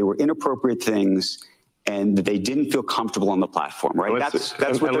 and that they were inappropriate things, and that they didn't feel comfortable on the platform, right? That's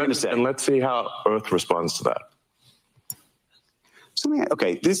what they're going to say. And let's see how Earth responds to that.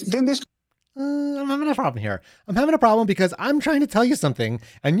 Okay. I'm having a problem here. I'm having a problem because I'm trying to tell you something,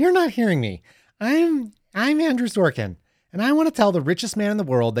 and you're not hearing me. I'm Andrew Sorkin, and I want to tell the richest man in the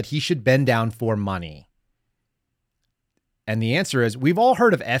world that he should bend down for money. And the answer is, we've all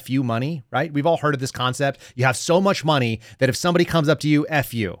heard of FU money, right? We've all heard of this concept. You have so much money that if somebody comes up to you,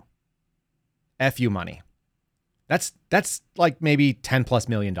 FU money. That's like maybe $10+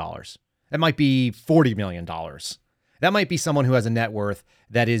 million. That might be $40 million. That might be someone who has a net worth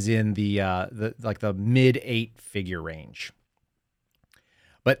that is in the mid 8-figure range.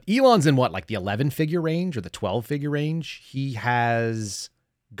 But Elon's in what, like the 11-figure range or the 12-figure range? He has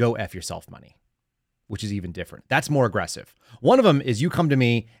go F yourself money, which is even different. That's more aggressive. One of them is you come to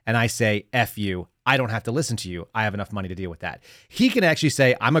me and I say, F you. I don't have to listen to you. I have enough money to deal with that. He can actually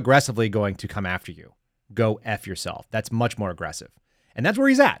say, I'm aggressively going to come after you. Go F yourself. That's much more aggressive. And that's where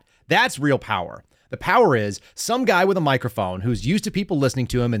he's at. That's real power. The power is some guy with a microphone who's used to people listening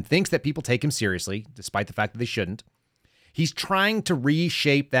to him and thinks that people take him seriously, despite the fact that they shouldn't. He's trying to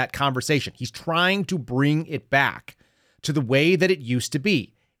reshape that conversation. He's trying to bring it back to the way that it used to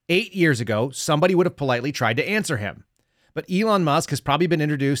be. 8 years ago, somebody would have politely tried to answer him. But Elon Musk has probably been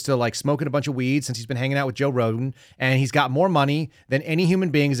introduced to like smoking a bunch of weed since he's been hanging out with Joe Rogan, and he's got more money than any human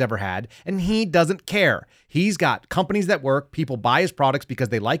being has ever had, and he doesn't care. He's got companies that work. People buy his products because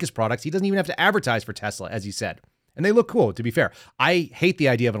they like his products. He doesn't even have to advertise for Tesla, as he said. And they look cool, to be fair. I hate the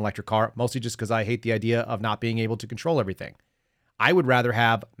idea of an electric car, mostly just because I hate the idea of not being able to control everything. I would rather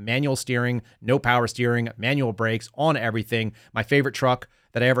have manual steering, no power steering, manual brakes on everything. My favorite truck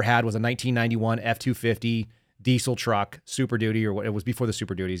that I ever had was a 1991 F-250 diesel truck, Super Duty, or what it was before the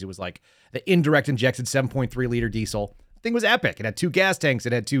Super Duties. It was like the indirect injected 7.3 liter diesel. The thing was epic. It had 2 gas tanks.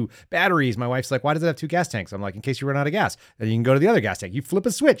 It had 2 batteries. My wife's like, why does it have 2 gas tanks? I'm like, in case you run out of gas. Then you can go to the other gas tank. You flip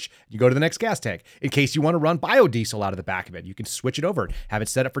a switch. You go to the next gas tank. In case you want to run biodiesel out of the back of it, you can switch it over, have it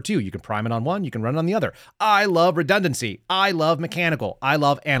set up for 2. You can prime it on one. You can run it on the other. I love redundancy. I love mechanical. I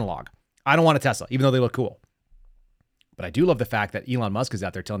love analog. I don't want a Tesla, even though they look cool. But I do love the fact that Elon Musk is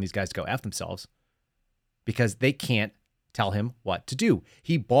out there telling these guys to go F themselves because they can't tell him what to do.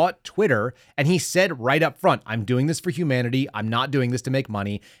 He bought Twitter and he said right up front, I'm doing this for humanity. I'm not doing this to make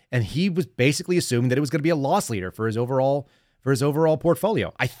money. And he was basically assuming that it was going to be a loss leader for his overall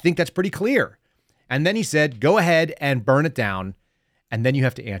portfolio. I think that's pretty clear. And then he said, go ahead and burn it down. And then you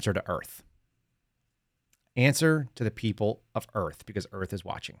have to answer to Earth. Answer to the people of Earth because Earth is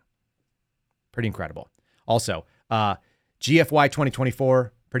watching. Pretty incredible. Also, GFY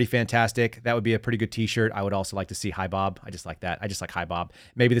 2024, pretty fantastic. That would be a pretty good t-shirt. I would also like to see Hi Bob. I just like that. I just like Hi Bob.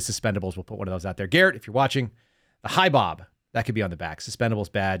 Maybe the Suspendables will put one of those out there. Garrett, if you're watching, the Hi Bob, that could be on the back.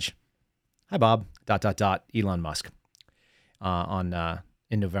 Suspendables badge. Hi Bob, ... Elon Musk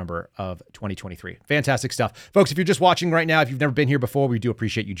in November of 2023. Fantastic stuff. Folks, if you're just watching right now, if you've never been here before, we do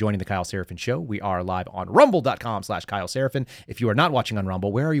appreciate you joining the Kyle Seraphin Show. We are live on rumble.com/Kyle Seraphin. If you are not watching on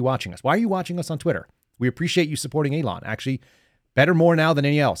Rumble, where are you watching us? Why are you watching us on Twitter? We appreciate you supporting Elon. Actually, better more now than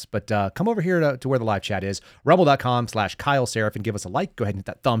any else. But come over here to where the live chat is, rumble.com/Kyle Seraphin. Give us a like. Go ahead and hit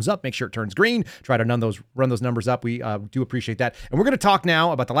that thumbs up. Make sure it turns green. Try to run those numbers up. We do appreciate that. And we're going to talk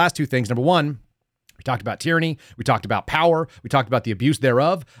now about the last 2 things. Number 1, we talked about tyranny. We talked about power. We talked about the abuse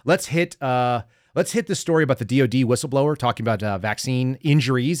thereof. Let's hit the story about the DoD whistleblower talking about vaccine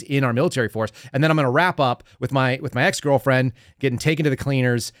injuries in our military force. And then I'm going to wrap up with my ex-girlfriend getting taken to the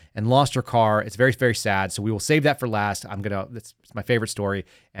cleaners and lost her car. It's very, very sad. So we will save that for last. It's my favorite story.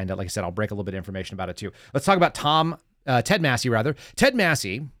 And like I said, I'll break a little bit of information about it too. Let's talk about Ted Massey, rather. Ted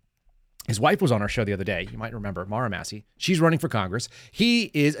Massey, his wife was on our show the other day. You might remember Mara Massey. She's running for Congress. He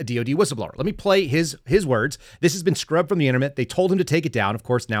is a DoD whistleblower. Let me play his words. This has been scrubbed from the internet. They told him to take it down. Of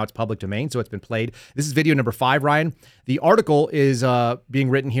course, now it's public domain, so it's been played. This is video number 5, Ryan. The article is being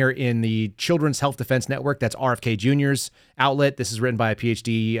written here in the Children's Health Defense Network. That's RFK Jr.'s outlet. This is written by a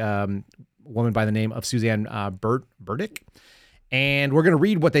PhD woman by the name of Suzanne Burdick. And we're going to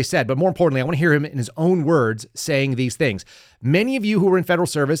read what they said. But more importantly, I want to hear him in his own words saying these things. Many of you who were in federal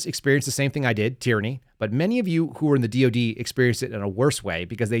service experienced the same thing I did, tyranny. But many of you who were in the DOD experienced it in a worse way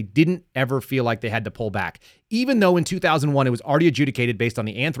because they didn't ever feel like they had to pull back. Even though in 2001 it was already adjudicated based on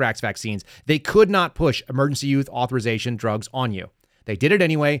the anthrax vaccines, they could not push emergency use authorization drugs on you. They did it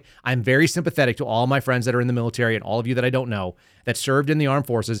anyway. I'm very sympathetic to all my friends that are in the military and all of you that I don't know that served in the armed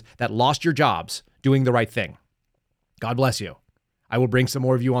forces that lost your jobs doing the right thing. God bless you. I will bring some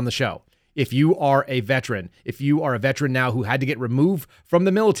more of you on the show. If you are a veteran now who had to get removed from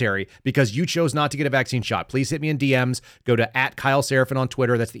the military because you chose not to get a vaccine shot, please hit me in DMs. Go to @KyleSerafin on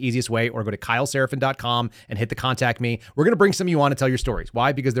Twitter. That's the easiest way. Or go to KyleSerafin.com and hit the contact me. We're going to bring some of you on to tell your stories.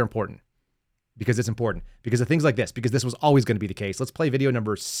 Why? Because they're important. Because it's important. Because of things like this. Because this was always going to be the case. Let's play video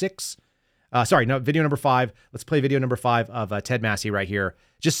number 6. Video number 5. Let's play video number 5 of Ted Massey right here.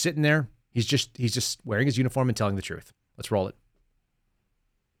 Just sitting there. He's just wearing his uniform and telling the truth. Let's roll it.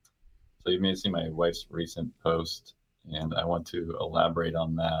 So you may have seen my wife's recent post, and I want to elaborate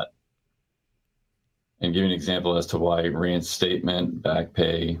on that and give you an example as to why reinstatement, back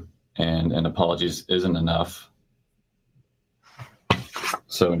pay, and apologies isn't enough.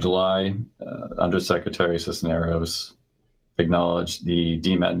 So in July, Undersecretary Cisneros acknowledged the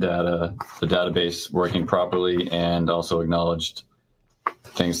DMET data, the database working properly, and also acknowledged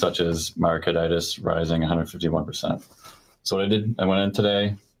things such as myocarditis rising 151%. So what I did, I went in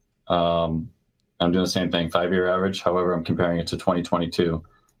today. I'm doing the same thing, 5-year average. However, I'm comparing it to 2022,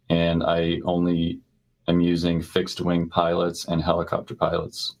 and I only am using fixed wing pilots and helicopter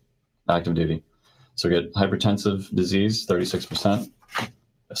pilots, active duty. So we get hypertensive disease, 36%,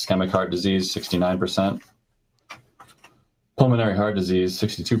 ischemic heart disease, 69%, pulmonary heart disease,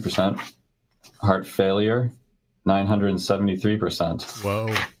 62%, heart failure, 973%.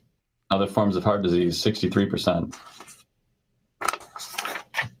 Whoa. Other forms of heart disease, 63%.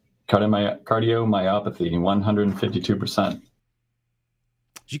 Cardiomyopathy, 152%. Did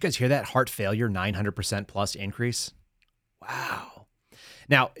you guys hear that? Heart failure, 900% plus increase. Wow.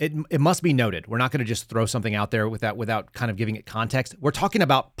 Now, it must be noted, we're not going to just throw something out there without kind of giving it context. We're talking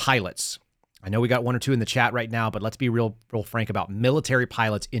about pilots. I know we got 1 or 2 in the chat right now, but let's be real frank about military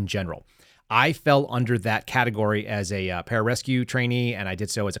pilots in general. I fell under that category as a pararescue trainee, and I did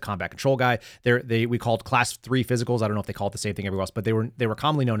so as a combat control guy. We called class 3 physicals. I don't know if they call it the same thing everywhere else, but they were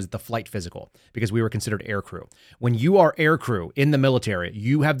commonly known as the flight physical because we were considered air crew. When you are air crew in the military,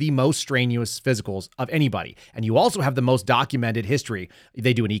 you have the most strenuous physicals of anybody, and you also have the most documented history.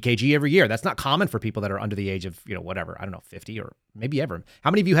 They do an EKG every year. That's not common for people that are under the age of, 50 or maybe ever.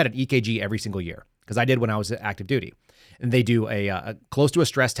 How many of you had an EKG every single year? Because I did when I was active duty. And they do a close to a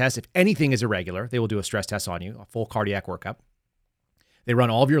stress test. If anything is irregular, they will do a stress test on you, a full cardiac workup. They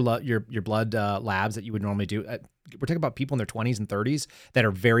run all of your blood labs that you would normally do. We're talking about people in their 20s and 30s that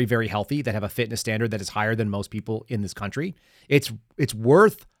are very, very healthy, that have a fitness standard that is higher than most people in this country. It's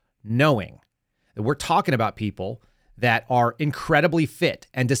worth knowing that we're talking about people that are incredibly fit,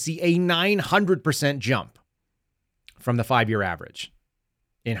 and to see a 900% jump from the 5-year average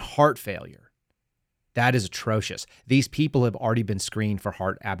in heart failure. That is atrocious. These people have already been screened for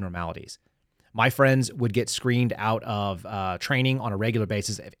heart abnormalities. My friends would get screened out of training on a regular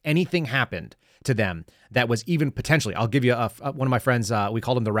basis. If anything happened to them that was even potentially, I'll give you one of my friends, we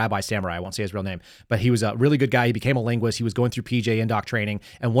called him the Rabbi Samurai. I won't say his real name, but he was a really good guy. He became a linguist. He was going through PJ Indoc training.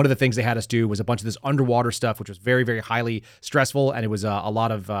 And one of the things they had us do was a bunch of this underwater stuff, which was very, very highly stressful. And it was a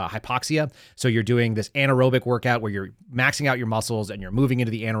lot of hypoxia. So you're doing this anaerobic workout where you're maxing out your muscles and you're moving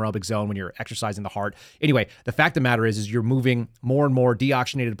into the anaerobic zone when you're exercising the heart. Anyway, the fact of the matter is you're moving more and more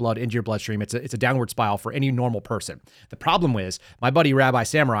deoxygenated blood into your bloodstream. It's a downward spiral for any normal person. The problem is my buddy Rabbi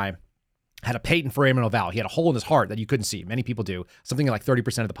Samurai had a patent foraminal valve. He had a hole in his heart that you couldn't see. Many people do. Something like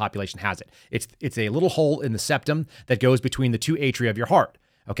 30% of the population has it. It's a little hole in the septum that goes between the 2 atria of your heart.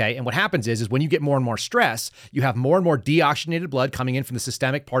 Okay. And what happens is when you get more and more stress, you have more and more deoxygenated blood coming in from the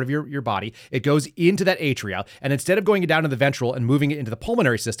systemic part of your body. It goes into that atria. And instead of going down to the ventral and moving it into the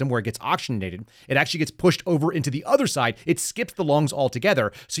pulmonary system where it gets oxygenated, it actually gets pushed over into the other side. It skips the lungs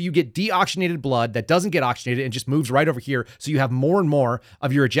altogether. So you get deoxygenated blood that doesn't get oxygenated and just moves right over here. So you have more and more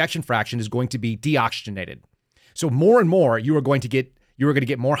of your ejection fraction is going to be deoxygenated. So more and more you are going to get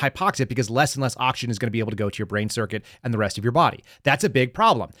more hypoxic because less and less oxygen is going to be able to go to your brain circuit and the rest of your body. That's a big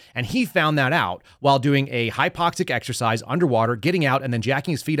problem. And he found that out while doing a hypoxic exercise underwater, getting out and then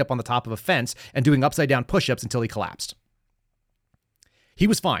jacking his feet up on the top of a fence and doing upside down push-ups until he collapsed. He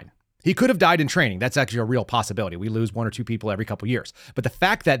was fine. He could have died in training. That's actually a real possibility. We lose 1 or 2 people every couple years. But the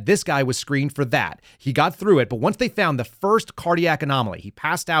fact that this guy was screened for that, he got through it. But once they found the first cardiac anomaly, he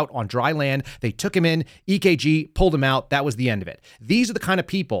passed out on dry land. They took him in, EKG, pulled him out. That was the end of it. These are the kind of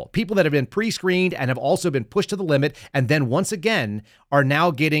people that have been pre-screened and have also been pushed to the limit. And then once again, are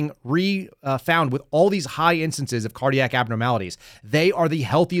now getting found with all these high instances of cardiac abnormalities. They are the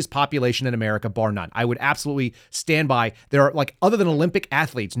healthiest population in America, bar none. I would absolutely stand by. There are, like, other than Olympic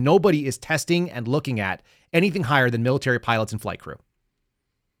athletes, nobody is testing and looking at anything higher than military pilots and flight crew.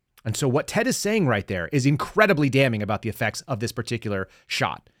 And so what Ted is saying right there is incredibly damning about the effects of this particular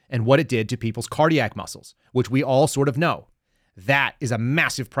shot and what it did to people's cardiac muscles, which we all sort of know. That is a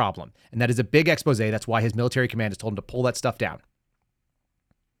massive problem. And that is a big expose. That's why his military command has told him to pull that stuff down.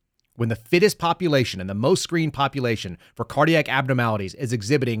 When the fittest population and the most screened population for cardiac abnormalities is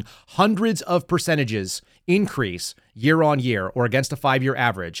exhibiting hundreds of percentages increase year on year or against a 5-year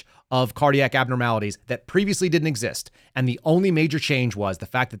average of cardiac abnormalities that previously didn't exist. And the only major change was the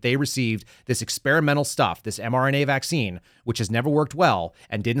fact that they received this experimental stuff, this mRNA vaccine, which has never worked well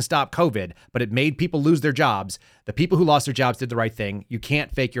and didn't stop COVID, but it made people lose their jobs. The people who lost their jobs did the right thing. You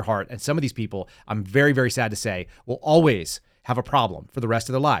can't fake your heart. And some of these people, I'm very, very sad to say, will always have a problem for the rest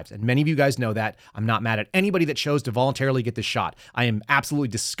of their lives. And many of you guys know that. I'm not mad at anybody that chose to voluntarily get this shot. I am absolutely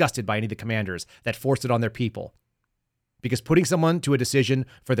disgusted by any of the commanders that forced it on their people. Because putting someone to a decision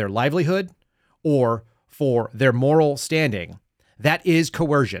for their livelihood or for their moral standing, that is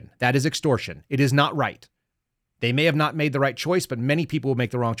coercion. That is extortion. It is not right. They may have not made the right choice, but many people will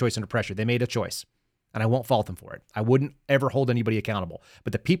make the wrong choice under pressure. They made a choice. And I won't fault them for it. I wouldn't ever hold anybody accountable.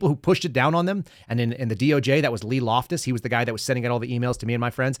 But the people who pushed it down on them, and in the DOJ, that was Lee Loftus. He was the guy that was sending out all the emails to me and my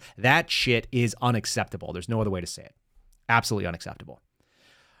friends. That shit is unacceptable. There's no other way to say it. Absolutely unacceptable.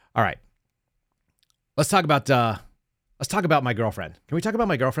 All right. Let's talk about my girlfriend. Can we talk about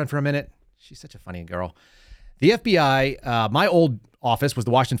my girlfriend for a minute? She's such a funny girl. The FBI, my old office was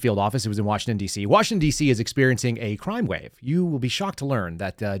the Washington field office. It was in Washington, D.C. Washington, D.C. is experiencing a crime wave. You will be shocked to learn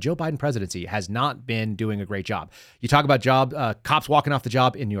that Joe Biden presidency has not been doing a great job. You talk about cops walking off the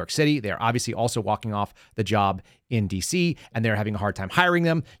job in New York City. They're obviously also walking off the job in D.C., and they're having a hard time hiring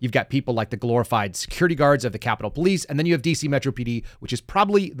them. You've got people like the glorified security guards of the Capitol Police, and then you have D.C. Metro PD, which is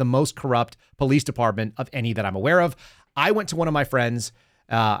probably the most corrupt police department of any that I'm aware of. I went to one of my friends.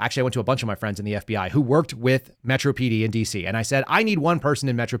 Actually, I went to a bunch of my friends in the FBI who worked with Metro PD in DC. And I said, I need one person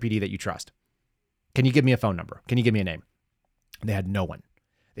in Metro PD that you trust. Can you give me a phone number? Can you give me a name? They had no one.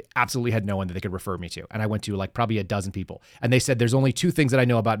 They absolutely had no one that they could refer me to. And I went to like probably a dozen people. And they said, there's only 2 things that I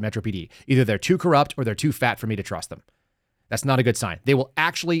know about Metro PD. Either they're too corrupt or they're too fat for me to trust them. That's not a good sign. They will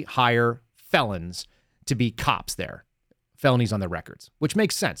actually hire felons to be cops there. Felonies on their records, which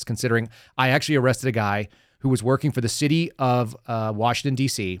makes sense considering I actually arrested a guy who was working for the city of Washington,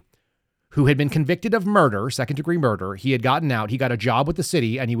 D.C., who had been convicted of murder, second-degree murder. He had gotten out. He got a job with the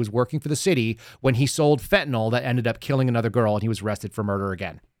city, and he was working for the city when he sold fentanyl that ended up killing another girl, and he was arrested for murder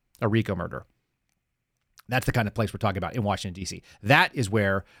again, a RICO murder. That's the kind of place we're talking about in Washington, D.C. That is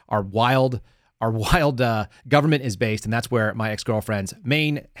where our wild government is based, and that's where my ex-girlfriend's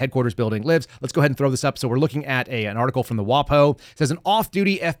main headquarters building lives. Let's go ahead and throw this up. So we're looking at an article from the WAPO. It says an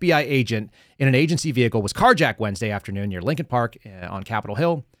off-duty FBI agent in an agency vehicle was carjacked Wednesday afternoon near Lincoln Park on Capitol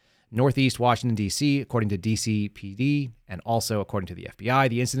Hill, Northeast Washington, D.C., according to DCPD and also according to the FBI.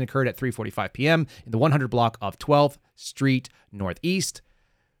 The incident occurred at 3:45 p.m. in the 100 block of 12th Street Northeast.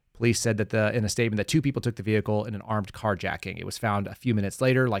 Police said that in a statement that 2 people took the vehicle in an armed carjacking. It was found a few minutes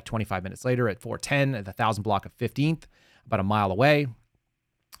later, like 25 minutes later, at 410 at the 1000 block of 15th, about a mile away,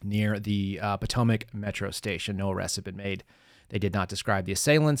 near the Potomac Metro Station. No arrests have been made. They did not describe the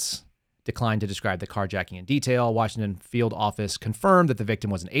assailants, declined to describe the carjacking in detail. Washington field office confirmed that the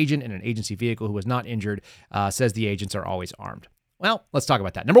victim was an agent in an agency vehicle who was not injured, says the agents are always armed. Well, let's talk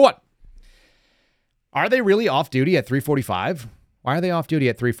about that. Number 1, are they really off duty at 3:45? Why are they off duty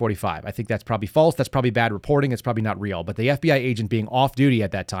at 3:45? I think that's probably false. That's probably bad reporting. It's probably not real. But the FBI agent being off duty at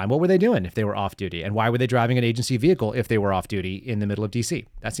that time, what were they doing if they were off duty? And why were they driving an agency vehicle if they were off duty in the middle of DC?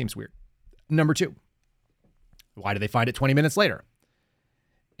 That seems weird. Number 2, why did they find it 20 minutes later?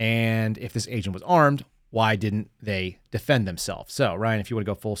 And if this agent was armed, why didn't they defend themselves? So, Ryan, if you want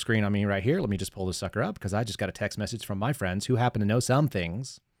to go full screen on me right here, let me just pull this sucker up because I just got a text message from my friends who happen to know some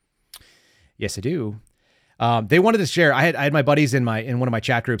things. Yes, I do. They wanted to share. I had my buddies in one of my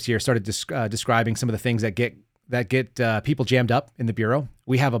chat groups here started describing some of the things that get people jammed up in the bureau.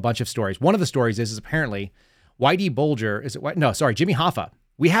 We have a bunch of stories. One of the stories is apparently Jimmy Hoffa.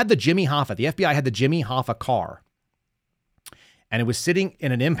 We had the Jimmy Hoffa. The FBI had the Jimmy Hoffa car, and it was sitting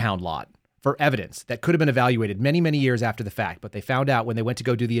in an impound lot for evidence that could have been evaluated many, many years after the fact, but they found out when they went to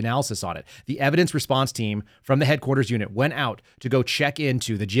go do the analysis on it. The evidence response team from the headquarters unit went out to go check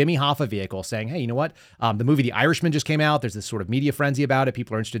into the Jimmy Hoffa vehicle saying, hey, you know what? The movie The Irishman just came out. There's this sort of media frenzy about it.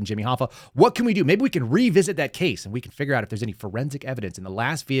 People are interested in Jimmy Hoffa. What can we do? Maybe we can revisit that case and we can figure out if there's any forensic evidence in the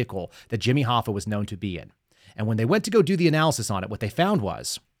last vehicle that Jimmy Hoffa was known to be in. And when they went to go do the analysis on it, what they found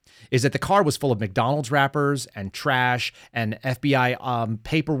is that the car was full of McDonald's wrappers and trash and FBI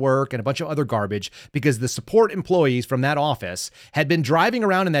paperwork and a bunch of other garbage because the support employees from that office had been driving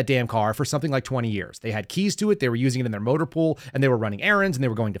around in that damn car for something like 20 years. They had keys to it. They were using it in their motor pool, and they were running errands, and they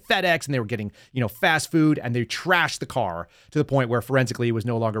were going to FedEx, and they were getting, fast food, and they trashed the car to the point where forensically it was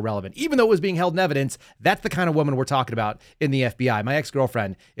no longer relevant. Even though it was being held in evidence, that's the kind of woman we're talking about in the FBI. My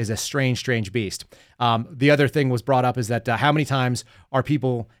ex-girlfriend is a strange, strange beast. The other thing was brought up is that how many times are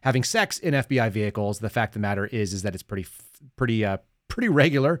people having sex in FBI vehicles? The fact of the matter is that it's pretty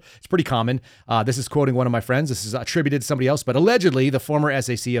regular. It's pretty common. This is quoting one of my friends. This is attributed to somebody else, but allegedly the former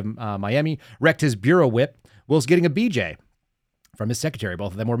SAC of Miami wrecked his bureau whip whilst getting a BJ from his secretary.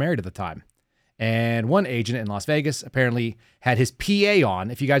 Both of them were married at the time. And one agent in Las Vegas apparently had his PA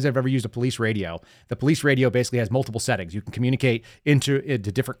on. If you guys have ever used a police radio, the police radio basically has multiple settings. You can communicate into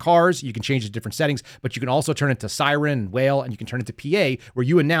different cars. You can change the different settings, but you can also turn it to siren and wail, and you can turn it to PA, where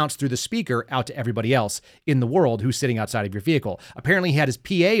you announce through the speaker out to everybody else in the world who's sitting outside of your vehicle. Apparently he had his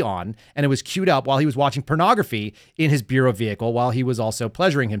PA on, and it was queued up while he was watching pornography in his bureau vehicle, while he was also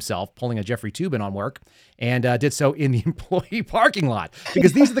pleasuring himself, pulling a Jeffrey Toobin on work, and did so in the employee parking lot.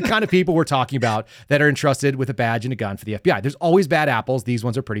 Because these are the kind of people we're talking about that are entrusted with a badge and a gun for the FBI. There's always bad apples. These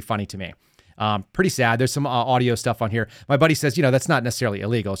ones are pretty funny to me. Pretty sad. There's some audio stuff on here. My buddy says, that's not necessarily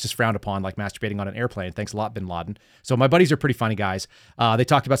illegal. It's just frowned upon, like masturbating on an airplane. Thanks a lot, Bin Laden. So my buddies are pretty funny guys. They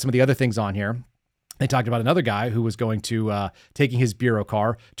talked about some of the other things on here. They talked about another guy who was going to taking his bureau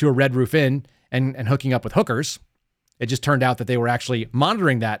car to a Red Roof Inn and hooking up with hookers. It just turned out that they were actually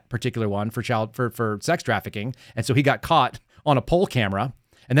monitoring that particular one for sex trafficking. And so he got caught on a pole camera.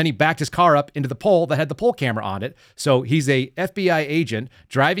 And then he backed his car up into the pole that had the pole camera on it. So he's a FBI agent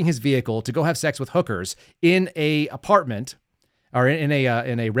driving his vehicle to go have sex with hookers in a apartment or in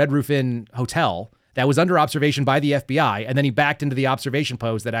a Red Roof Inn hotel that was under observation by the FBI. And then he backed into the observation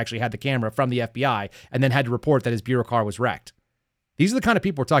post that actually had the camera from the FBI and then had to report that his bureau car was wrecked. These are the kind of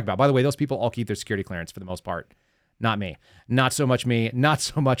people we're talking about. By the way, those people all keep their security clearance for the most part. Not me. Not so much me. Not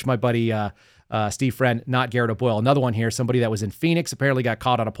so much my buddy Steve Friend, not Garrett O'Boyle. Another one here, somebody that was in Phoenix, apparently got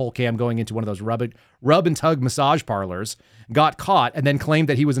caught on a pole cam going into one of those rub and tug massage parlors, got caught, and then claimed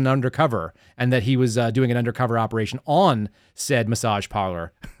that he was an undercover and that he was doing an undercover operation on said massage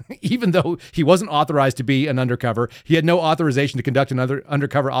parlor. Even though he wasn't authorized to be an undercover, he had no authorization to conduct another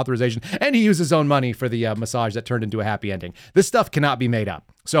undercover authorization, and he used his own money for the massage that turned into a happy ending. This stuff cannot be made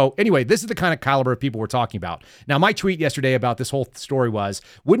up. So anyway, this is the kind of caliber of people we're talking about. Now, my tweet yesterday about this whole story was,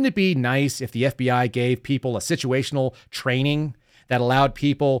 wouldn't it be nice if the FBI gave people a situational training that allowed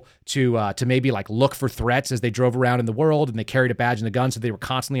people to maybe like look for threats as they drove around in the world, and they carried a badge and a gun so they were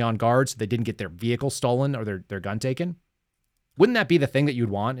constantly on guard so they didn't get their vehicle stolen or their gun taken? Wouldn't that be the thing that you'd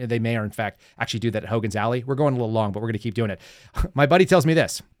want? And they may or in fact actually do that at Hogan's Alley. We're going a little long, but we're going to keep doing it. My buddy tells me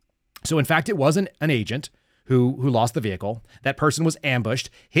this. So in fact, it wasn't an agent who lost the vehicle. That person was ambushed,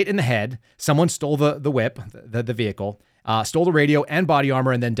 hit in the head. Someone stole the whip, the vehicle, stole the radio and body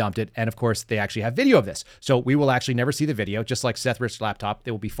armor, and then dumped it. And of course, they actually have video of this. So we will actually never see the video, just like Seth Rich's laptop.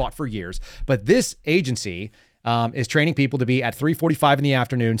 They will be fought for years. But this agency is training people to be at 3:45 in the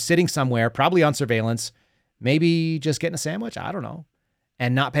afternoon, sitting somewhere, probably on surveillance, maybe just getting a sandwich. I don't know.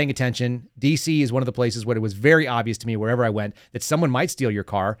 And not paying attention. DC is one of the places where it was very obvious to me wherever I went that someone might steal your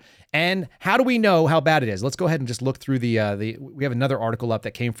car. And how do we know how bad it is? Let's go ahead and just look through we have another article up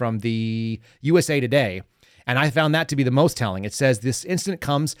that came from the USA Today. And I found that to be the most telling. It says this incident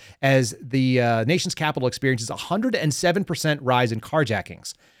comes as the nation's capital experiences a 107% rise in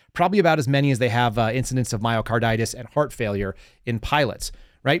carjackings, probably about as many as they have incidents of myocarditis and heart failure in pilots,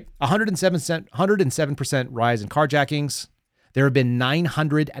 right? 107% rise in carjackings. There have been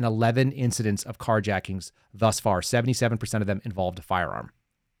 911 incidents of carjackings thus far. 77% of them involved a firearm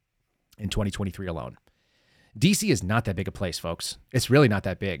in 2023 alone. DC is not that big a place, folks. It's really not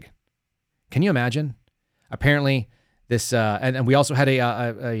that big. Can you imagine? Apparently, this and we also had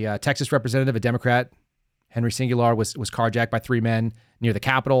a Texas representative, a Democrat, Henry Singular, was carjacked by three men near the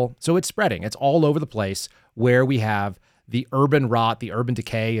Capitol. So it's spreading. It's all over the place where we have the urban rot, the urban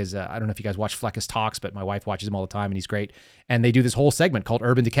decay. Is I don't know if you guys watch Fleckus Talks, but my wife watches him all the time, and he's great. And they do this whole segment called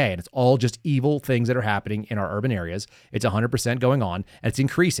Urban Decay, and it's all just evil things that are happening in our urban areas. It's 100% going on, and it's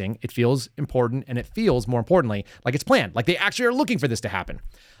increasing. It feels important, and it feels, more importantly, like it's planned, like they actually are looking for this to happen.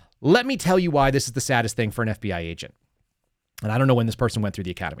 Let me tell you why this is the saddest thing for an FBI agent. And I don't know when this person went through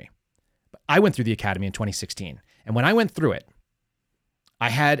the academy, but I went through the academy in 2016. And when I went through it, I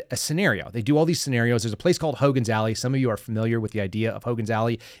had a scenario. They do all these scenarios. There's a place called Hogan's Alley. Some of you are familiar with the idea of Hogan's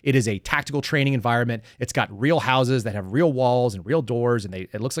Alley. It is a tactical training environment. It's got real houses that have real walls and real doors, and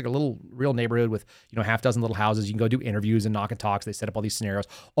it looks like a little real neighborhood with, half dozen little houses. You can go do interviews and knock and talks. They set up all these scenarios.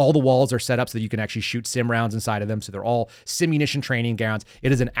 All the walls are set up so that you can actually shoot sim rounds inside of them. So they're all simunition training grounds.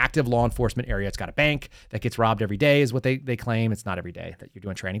 It is an active law enforcement area. It's got a bank that gets robbed every day is what they claim. It's not every day that you're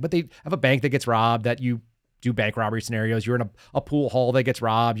doing training, but they have a bank that gets robbed that you do bank robbery scenarios. You're in a pool hall that gets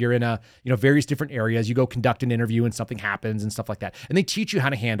robbed. You're in various different areas. You go conduct an interview and something happens and stuff like that. And they teach you how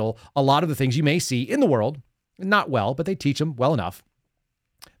to handle a lot of the things you may see in the world. Not well, but they teach them well enough.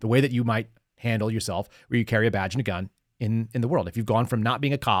 The way that you might handle yourself where you carry a badge and a gun in the world. If you've gone from not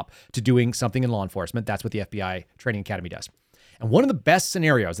being a cop to doing something in law enforcement, that's what the FBI Training Academy does. And one of the best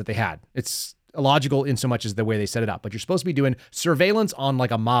scenarios that they had, it's illogical in so much as the way they set it up, but you're supposed to be doing surveillance on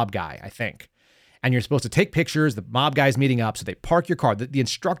like a mob guy, I think. And you're supposed to take pictures. The mob guy's meeting up, so they park your car. The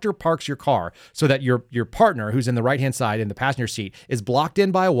instructor parks your car so that your partner, who's in the right-hand side in the passenger seat, is blocked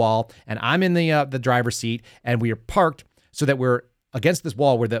in by a wall, and I'm in the driver's seat, and we are parked so that we're against this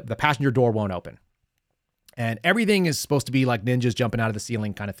wall where the passenger door won't open. And everything is supposed to be like ninjas jumping out of the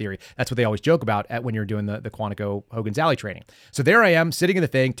ceiling kind of theory. That's what they always joke about when you're doing the Quantico Hogan's Alley training. So there I am sitting in the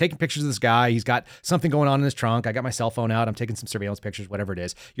thing, taking pictures of this guy. He's got something going on in his trunk. I got my cell phone out. I'm taking some surveillance pictures, whatever it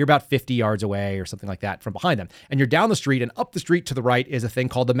is. You're about 50 yards away or something like that from behind them. And you're down the street, and up the street to the right is a thing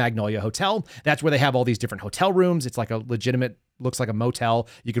called the Magnolia Hotel. That's where they have all these different hotel rooms. It's like a legitimate, looks like a motel.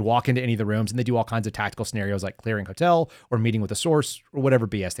 You could walk into any of the rooms, and they do all kinds of tactical scenarios like clearing hotel or meeting with a source or whatever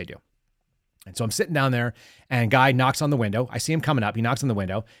BS they do. And so I'm sitting down there, and a guy knocks on the window. I see him coming up. He knocks on the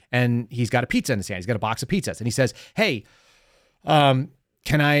window, and he's got a pizza in his hand. He's got a box of pizzas, and he says, "Hey, can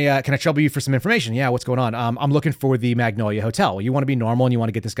I trouble you for some information?" "Yeah, what's going on?" "I'm looking for the Magnolia Hotel." "Well, you want to be normal and you want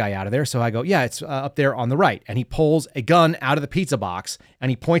to get this guy out of there." So I go, "Yeah, it's up there on the right." And he pulls a gun out of the pizza box,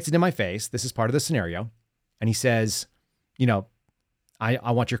 and he points it in my face. This is part of the scenario, and he says,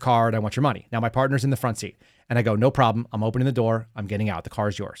 I want your card. I want your money. Now my partner's in the front seat, and I go, "No problem. I'm opening the door. I'm getting out. The car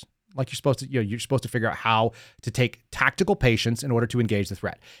is yours." Like you're supposed to, you're supposed to figure out how to take tactical patience in order to engage the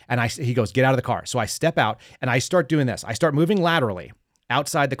threat. And he goes, "Get out of the car." So I step out and I start doing this. I start moving laterally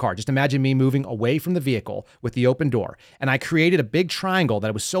outside the car. Just imagine me moving away from the vehicle with the open door. And I created a big triangle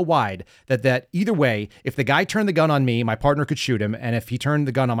that was so wide that either way, if the guy turned the gun on me, my partner could shoot him. And if he turned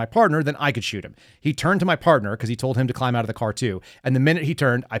the gun on my partner, then I could shoot him. He turned to my partner because he told him to climb out of the car too. And the minute he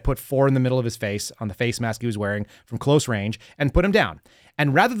turned, I put 4 in the middle of his face on the face mask he was wearing from close range and put him down.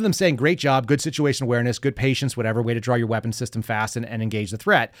 And rather than them saying, "Great job, good situation awareness, good patience, whatever, way to draw your weapon system fast and engage the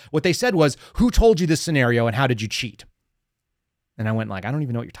threat," what they said was, "Who told you this scenario and how did you cheat?" And I went like, "I don't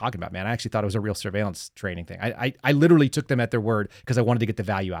even know what you're talking about, man. I actually thought it was a real surveillance training thing." I literally took them at their word because I wanted to get the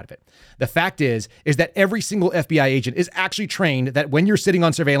value out of it. The fact is that every single FBI agent is actually trained that when you're sitting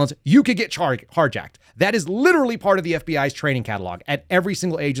on surveillance, you could get carjacked. That is literally part of the FBI's training catalog. And every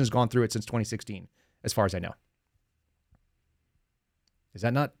single agent has gone through it since 2016, as far as I know. Is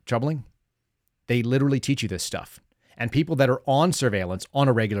that not troubling? They literally teach you this stuff. And people that are on surveillance on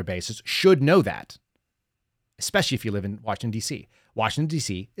a regular basis should know that, especially if you live in Washington, D.C. Washington,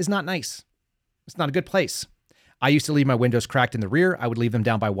 D.C. is not nice. It's not a good place. I used to leave my windows cracked in the rear. I would leave them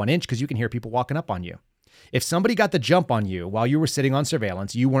down by 1 inch because you can hear people walking up on you. If somebody got the jump on you while you were sitting on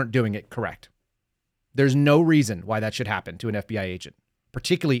surveillance, you weren't doing it correct. There's no reason why that should happen to an FBI agent,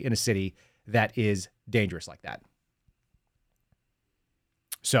 particularly in a city that is dangerous like that.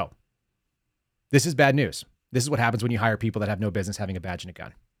 So, this is bad news. This is what happens when you hire people that have no business having a badge and a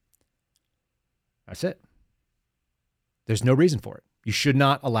gun. That's it. There's no reason for it. You should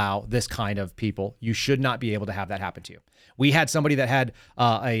not allow this kind of people. You should not be able to have that happen to you. We had somebody that had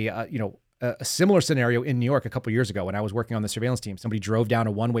a similar scenario in New York a couple years ago when I was working on the surveillance team. Somebody drove down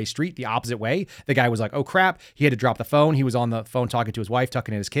a one-way street the opposite way. The guy was like, "Oh crap." He had to drop the phone. He was on the phone talking to his wife,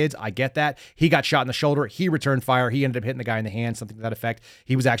 tucking in his kids. I get that. He got shot in the shoulder. He returned fire. He ended up hitting the guy in the hand, something to that effect.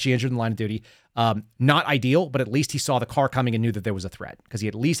 He was actually injured in the line of duty. Not ideal, but at least he saw the car coming and knew that there was a threat because he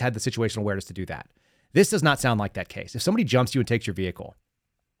at least had the situational awareness to do that. This does not sound like that case. If somebody jumps you and takes your vehicle,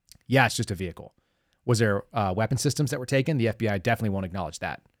 yeah, it's just a vehicle. Was there weapon systems that were taken? The FBI definitely won't acknowledge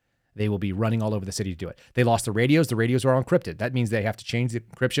that. They will be running all over the city to do it. They lost the radios. The radios are encrypted. That means they have to change the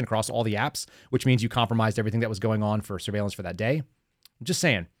encryption across all the apps, which means you compromised everything that was going on for surveillance for that day. I'm just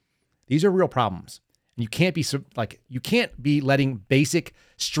saying, these are real problems. And you can't be letting basic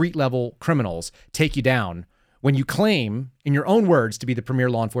street level criminals take you down when you claim, in your own words, to be the premier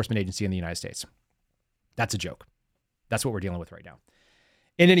law enforcement agency in the United States. That's a joke. That's what we're dealing with right now.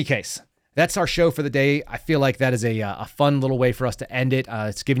 In any case, that's our show for the day. I feel like that is a fun little way for us to end it.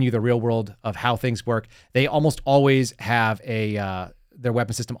 It's giving you the real world of how things work. They almost always have their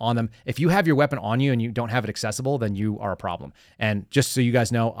weapon system on them. If you have your weapon on you and you don't have it accessible, then you are a problem. And just so you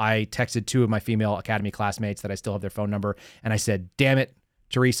guys know, I texted 2 of my female academy classmates that I still have their phone number. And I said, damn it,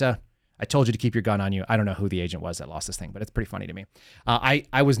 Teresa, I told you to keep your gun on you. I don't know who the agent was that lost this thing, but it's pretty funny to me.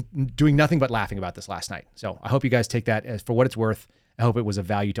 I was doing nothing but laughing about this last night. So I hope you guys take that as for what it's worth. I hope it was of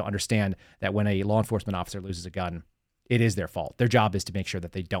value to understand that when a law enforcement officer loses a gun, it is their fault. Their job is to make sure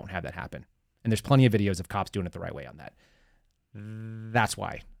that they don't have that happen. And there's plenty of videos of cops doing it the right way on that. That's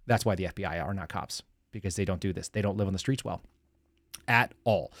why the FBI are not cops, because they don't do this. They don't live on the streets well at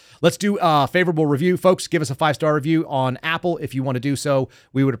all. Let's do a favorable review. Folks, give us a 5-star review on Apple if you want to do so.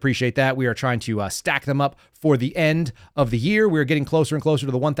 We would appreciate that. We are trying to stack them up for the end of the year. We're getting closer and closer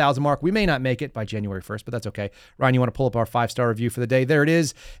to the 1,000 mark. We may not make it by January 1st, but that's okay. Ryan, you want to pull up our 5-star review for the day? There it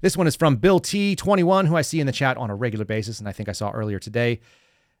is. This one is from Bill T21, who I see in the chat on a regular basis, and I think I saw earlier today.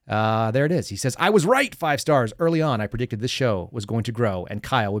 There it is. He says, I was right, 5 stars. Early on, I predicted this show was going to grow and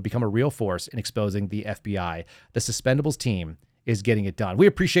Kyle would become a real force in exposing the FBI. The Suspendables team is getting it done. We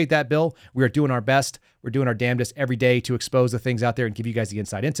appreciate that, Bill. We are doing our best. We're doing our damnedest every day to expose the things out there and give you guys the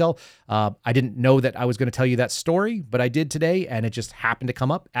inside intel. I didn't know that I was going to tell you that story, but I did today, and it just happened to come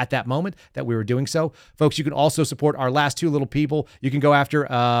up at that moment that we were doing so. Folks, you can also support our last 2 little people. You can go after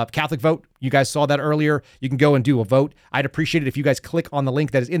Catholic Vote. You guys saw that earlier. You can go and do a vote. I'd appreciate it if you guys click on the link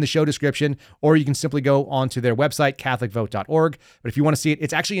that is in the show description, or you can simply go onto their website, catholicvote.org. But if you want to see it,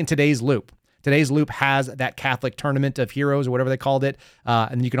 it's actually in today's loop. Today's loop has that Catholic tournament of heroes or whatever they called it.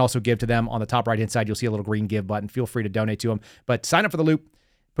 And you can also give to them on the top right-hand side. You'll see a little green give button. Feel free to donate to them. But sign up for the loop,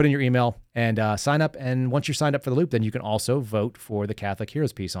 put in your email, and sign up. And once you're signed up for the loop, then you can also vote for the Catholic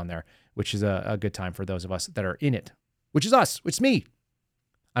Heroes piece on there, which is a good time for those of us that are in it, which is us. It's me.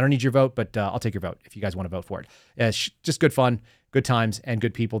 I don't need your vote, but I'll take your vote if you guys want to vote for it. It's just good fun, good times, and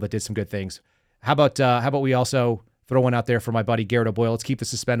good people that did some good things. How about we also throw one out there for my buddy Garrett O'Boyle? Let's keep the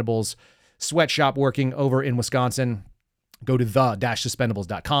Suspendables sweatshop working over in Wisconsin. Go to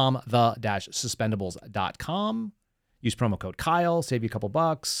the-suspendables.com, the-suspendables.com. Use promo code Kyle, save you a couple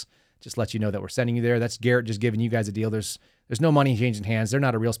bucks. Just let you know that we're sending you there. That's Garrett just giving you guys a deal. There's no money changing hands. They're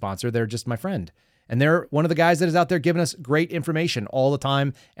not a real sponsor. They're just my friend. And they're one of the guys that is out there giving us great information all the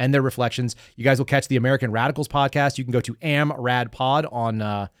time and their reflections. You guys will catch the American Radicals podcast. You can go to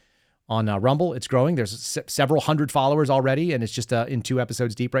AmRadPod on Rumble. It's growing. There's several hundred followers already, and it's just in 2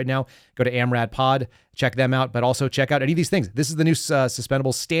 episodes deep right now. Go to AmRad Pod, check them out, but also check out any of these things. This is the new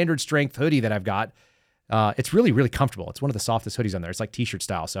Suspendable standard strength hoodie that I've got. It's really, really comfortable. It's one of the softest hoodies on there. It's like t-shirt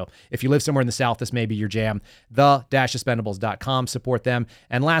style. So if you live somewhere in the South, this may be your jam. The-suspendables.com. Support them.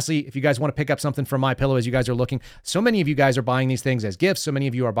 And lastly, if you guys want to pick up something from MyPillow as you guys are looking, so many of you guys are buying these things as gifts. So many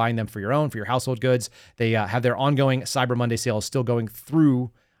of you are buying them for your own, for your household goods. They have their ongoing Cyber Monday sales still going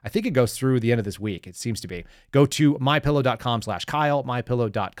through. I think it goes through the end of this week. It seems to be. Go to mypillow.com/Kyle,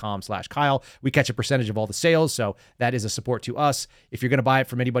 mypillow.com/Kyle. We catch a percentage of all the sales, so that is a support to us. If you're going to buy it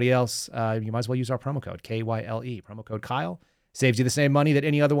from anybody else, you might as well use our promo code, KYLE, promo code Kyle. Saves you the same money that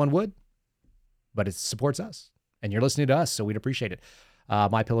any other one would, but it supports us. And you're listening to us, so we'd appreciate it.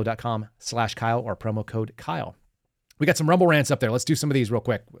 Mypillow.com/Kyle or promo code Kyle. We got some Rumble rants up there. Let's do some of these real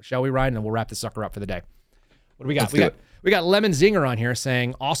quick. Shall we, Ryan? And then we'll wrap this sucker up for the day. What do we got? We got Lemon Zinger on here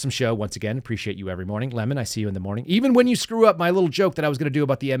saying, awesome show once again. Appreciate you every morning. Lemon, I see you in the morning. Even when you screw up my little joke that I was going to do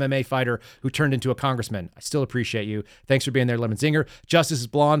about the MMA fighter who turned into a congressman, I still appreciate you. Thanks for being there, Lemon Zinger. Justice is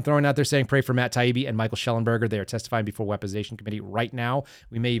Blonde throwing out there saying, pray for Matt Taibbi and Michael Schellenberger. They are testifying before Weaponization Committee right now.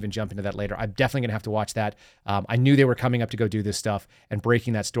 We may even jump into that later. I'm definitely going to have to watch that. I knew they were coming up to go do this stuff and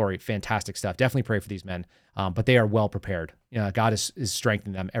breaking that story. Fantastic stuff. Definitely pray for these men. But they are well prepared. God is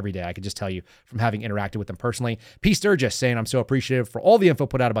strengthening them every day. I can just tell you from having interacted with them personally. P. Sturgis saying, I'm so appreciative for all the info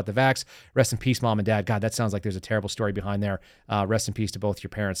put out about the vax. Rest in peace, Mom and Dad. God, that sounds like there's a terrible story behind there. Rest in peace to both your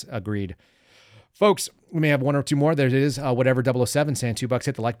parents. Agreed. Folks, we may have 1 or 2 more. There it is. Whatever 007 saying $2.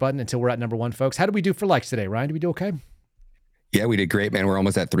 Hit the like button until we're at number 1, folks. How did we do for likes today, Ryan? Did we do okay? Yeah, we did great, man. We're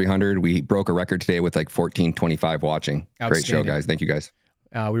almost at 300. We broke a record today with like 1425 watching. Great show, guys. Thank you, guys.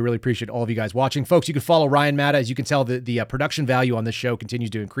 We really appreciate all of you guys watching. Folks, you can follow Ryan Matta. As you can tell, the production value on this show continues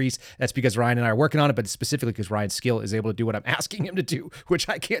to increase. That's because Ryan and I are working on it, but specifically because Ryan's skill is able to do what I'm asking him to do, which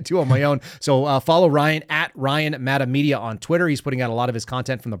I can't do on my own. So follow Ryan at Ryan Matta Media on Twitter. He's putting out a lot of his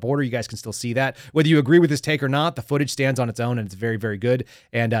content from the border. You guys can still see that. Whether you agree with his take or not, the footage stands on its own, and it's very, very good.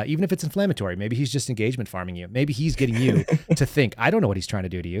 And even if it's inflammatory, maybe he's just engagement farming you. Maybe he's getting you to think. I don't know what he's trying to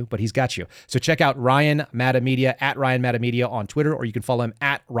do to you, but he's got you. So check out Ryan Matta Media, at Ryan Matta Media on Twitter, or you can follow him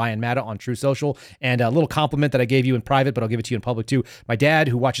at Ryan Matta on True Social. And a little compliment that I gave you in private, but I'll give it to you in public too. My dad,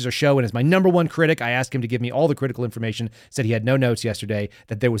 who watches our show and is my number one critic, I asked him to give me all the critical information, said he had no notes yesterday,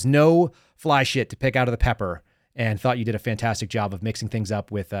 that there was no fly shit to pick out of the pepper, and thought you did a fantastic job of mixing things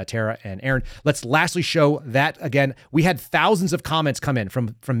up with Tara and Aaron. Let's lastly show that again. We had thousands of comments come in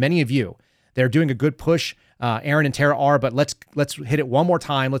from many of you. They're doing a good push. Aaron and Tara are, but let's hit it one more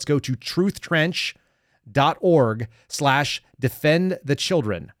time. Let's go to truthtrench.org/defend the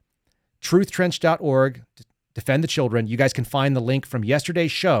children. Truthtrench.org, defend the children. You guys can find the link from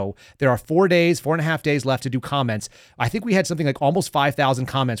yesterday's show. There are 4.5 days left to do comments. I think we had something like almost 5,000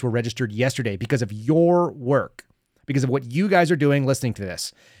 comments were registered yesterday because of your work, because of what you guys are doing listening to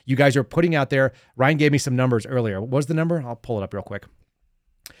this. You guys are putting out there. Ryan gave me some numbers earlier. What was the number? I'll pull it up real quick.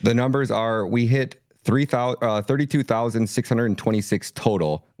 The numbers are, we hit 32,626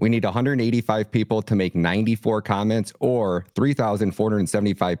 total. We need 185 people to make 94 comments, or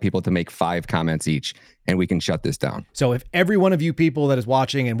 3,475 people to make 5 comments each, and we can shut this down. So if every one of you people that is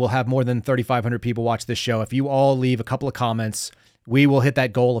watching, and we'll have more than 3,500 people watch this show, if you all leave a couple of comments, we will hit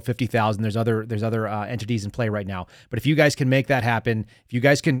that goal of 50,000. There's other entities in play right now. But if you guys can make that happen, if you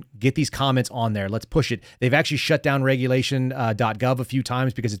guys can get these comments on there, let's push it. They've actually shut down regulation.gov a few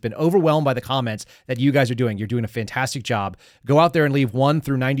times because it's been overwhelmed by the comments that you guys are doing. You're doing a fantastic job. Go out there and leave 1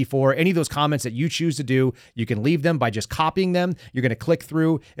 through 94. Any of those comments that you choose to do, you can leave them by just copying them. You're going to click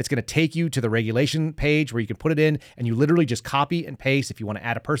through. It's going to take you to the regulation page where you can put it in, and you literally just copy and paste. If you want to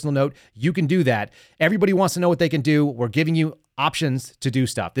add a personal note, you can do that. Everybody wants to know what they can do. We're giving you options to do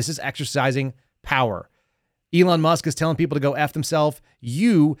stuff. This is exercising power. Elon Musk is telling people to go F themselves.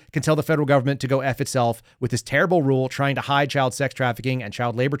 You can tell the federal government to go F itself with this terrible rule trying to hide child sex trafficking and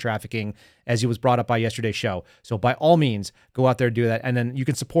child labor trafficking, as it was brought up by yesterday's show. So by all means, go out there and do that. And then you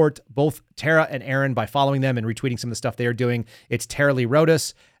can support both Tara and Aaron by following them and retweeting some of the stuff they are doing. It's Tara Lee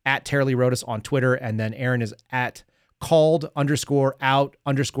Rodas, at Tara Lee Rodas on Twitter. And then Aaron is at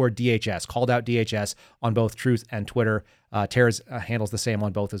called_out_DHS, called out DHS on both Truth and Twitter. Tara's handles the same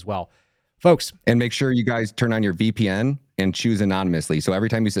on both as well. Folks. And make sure you guys turn on your VPN and choose anonymously. So every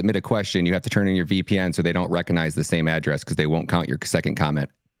time you submit a question, you have to turn on your VPN so they don't recognize the same address, because they won't count your second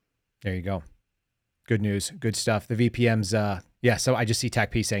comment. There you go. Good news. Good stuff. The VPNs, so I just see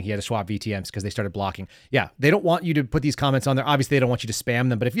TACP saying he had to swap VTMs because they started blocking. Yeah, they don't want you to put these comments on there. Obviously, they don't want you to spam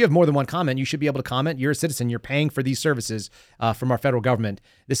them. But if you have more than one comment, you should be able to comment. You're a citizen. You're paying for these services from our federal government.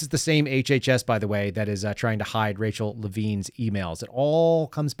 This is the same HHS, by the way, that is trying to hide Rachel Levine's emails. It all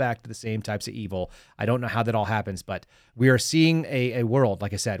comes back to the same types of evil. I don't know how that all happens, but we are seeing a world,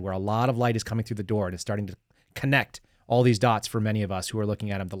 like I said, where a lot of light is coming through the door and it's starting to connect all these dots for many of us who are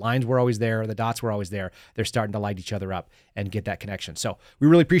looking at them. The lines were always there. The dots were always there. They're starting to light each other up and get that connection. So we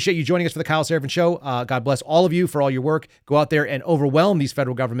really appreciate you joining us for the Kyle Seraphin Show. God bless all of you for all your work. Go out there and overwhelm these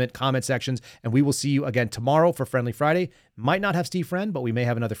federal government comment sections. And we will see you again tomorrow for Friendly Friday. Might not have Steve Friend, but we may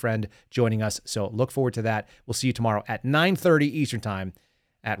have another friend joining us. So look forward to that. We'll see you tomorrow at 9:30 Eastern Time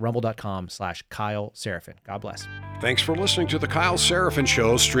at rumble.com/Kyle Seraphin. God bless. Thanks for listening to The Kyle Seraphin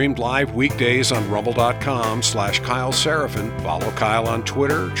Show, streamed live weekdays on rumble.com/Kyle Seraphin. Follow Kyle on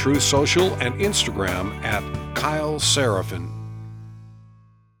Twitter, Truth Social, and Instagram at Kyle Seraphin.